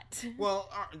not. Well,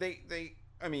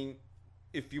 I mean,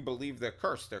 if you believe they're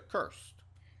cursed, they're cursed.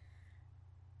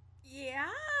 Yeah,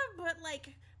 but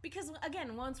like, because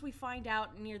again, once we find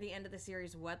out near the end of the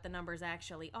series what the numbers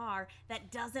actually are, that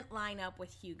doesn't line up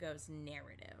with Hugo's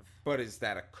narrative. But is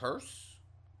that a curse?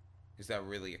 Is that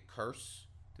really a curse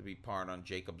to be part on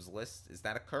Jacob's list? Is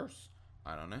that a curse?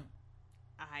 I don't know.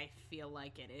 I feel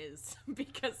like it is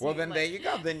because. Well, then there you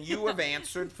go. Then you have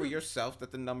answered for yourself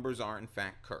that the numbers are in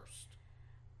fact cursed.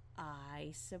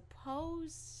 I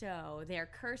suppose so. They're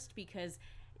cursed because,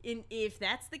 if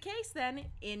that's the case, then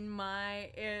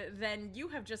then you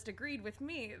have just agreed with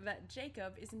me that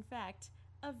Jacob is in fact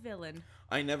a villain.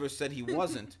 I never said he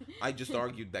wasn't. I just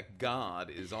argued that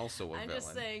God is also a villain. I'm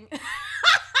just saying.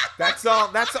 That's all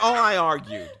I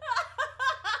argued.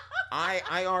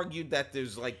 I argued that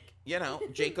there's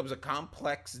Jacob's a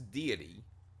complex deity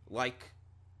like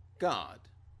God.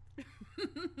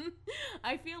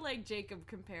 I feel like Jacob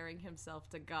comparing himself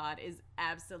to God is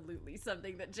absolutely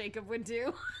something that Jacob would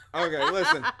do. Okay,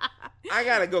 listen. I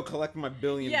gotta go collect my $1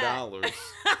 billion.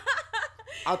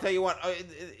 I'll tell you what.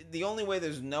 The only way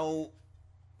there's no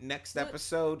next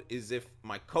episode is if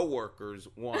my coworkers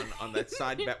won on that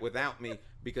side bet without me,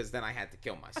 because then I had to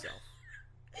kill myself.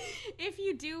 If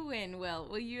you do win,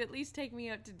 will you at least take me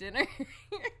out to dinner?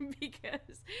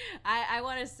 Because I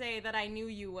want to say that I knew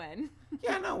you win.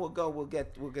 Yeah, no, we'll go. We'll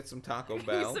get some Taco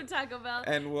Bell. Some Taco Bell.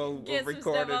 And we'll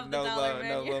record it. No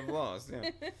Love Lost.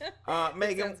 Yeah.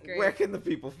 Megan, where can the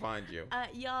people find you?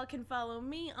 Y'all can follow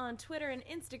me on Twitter and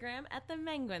Instagram at the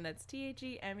Menguin. That's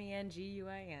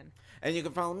TheMenguin. And you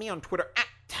can follow me on Twitter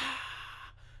at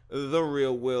The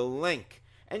Real Will Link.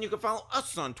 And you can follow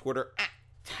us on Twitter at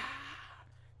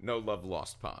No Love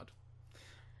Lost Pod.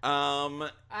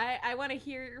 I want to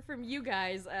hear from you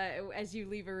guys as you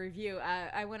leave a review.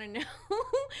 I want to know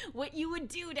what you would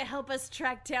do to help us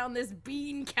track down this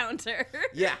bean counter.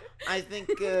 Yeah, I think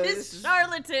this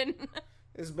charlatan.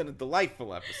 This has been a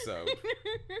delightful episode.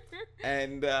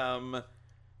 And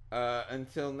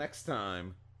until next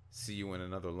time, see you in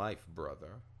another life,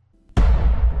 brother.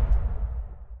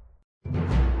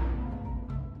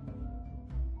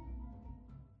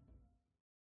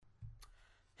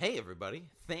 Hey everybody,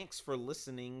 thanks for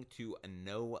listening to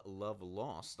No Love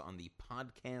Lost on the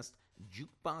Podcast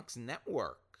Jukebox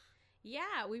Network.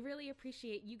 Yeah, we really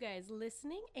appreciate you guys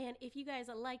listening, and if you guys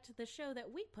liked the show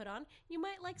that we put on, you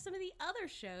might like some of the other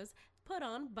shows put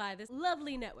on by this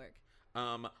lovely network.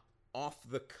 Off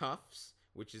the Cuffs,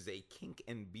 which is a kink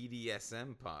and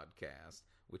BDSM podcast,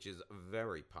 which is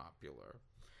very popular.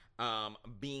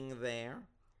 Being There,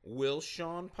 Will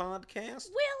Sean podcast.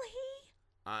 Will he?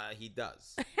 He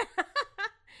does.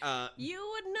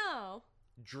 You would know.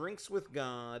 Drinks with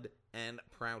God and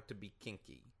Proud to be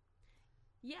Kinky.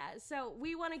 Yeah, so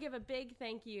we want to give a big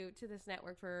thank you to this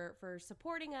network for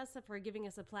supporting us, for giving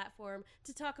us a platform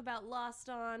to talk about Lost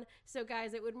on. So,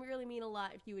 guys, it would really mean a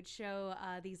lot if you would show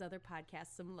these other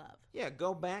podcasts some love. Yeah,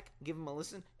 go back, give them a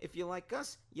listen. If you like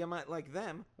us, you might like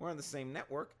them. We're on the same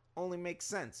network. Only makes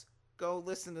sense. Go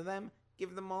listen to them.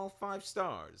 Give them all 5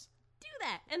 stars. Do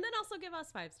that, and then also give us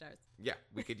 5 stars. Yeah,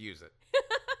 we could use it.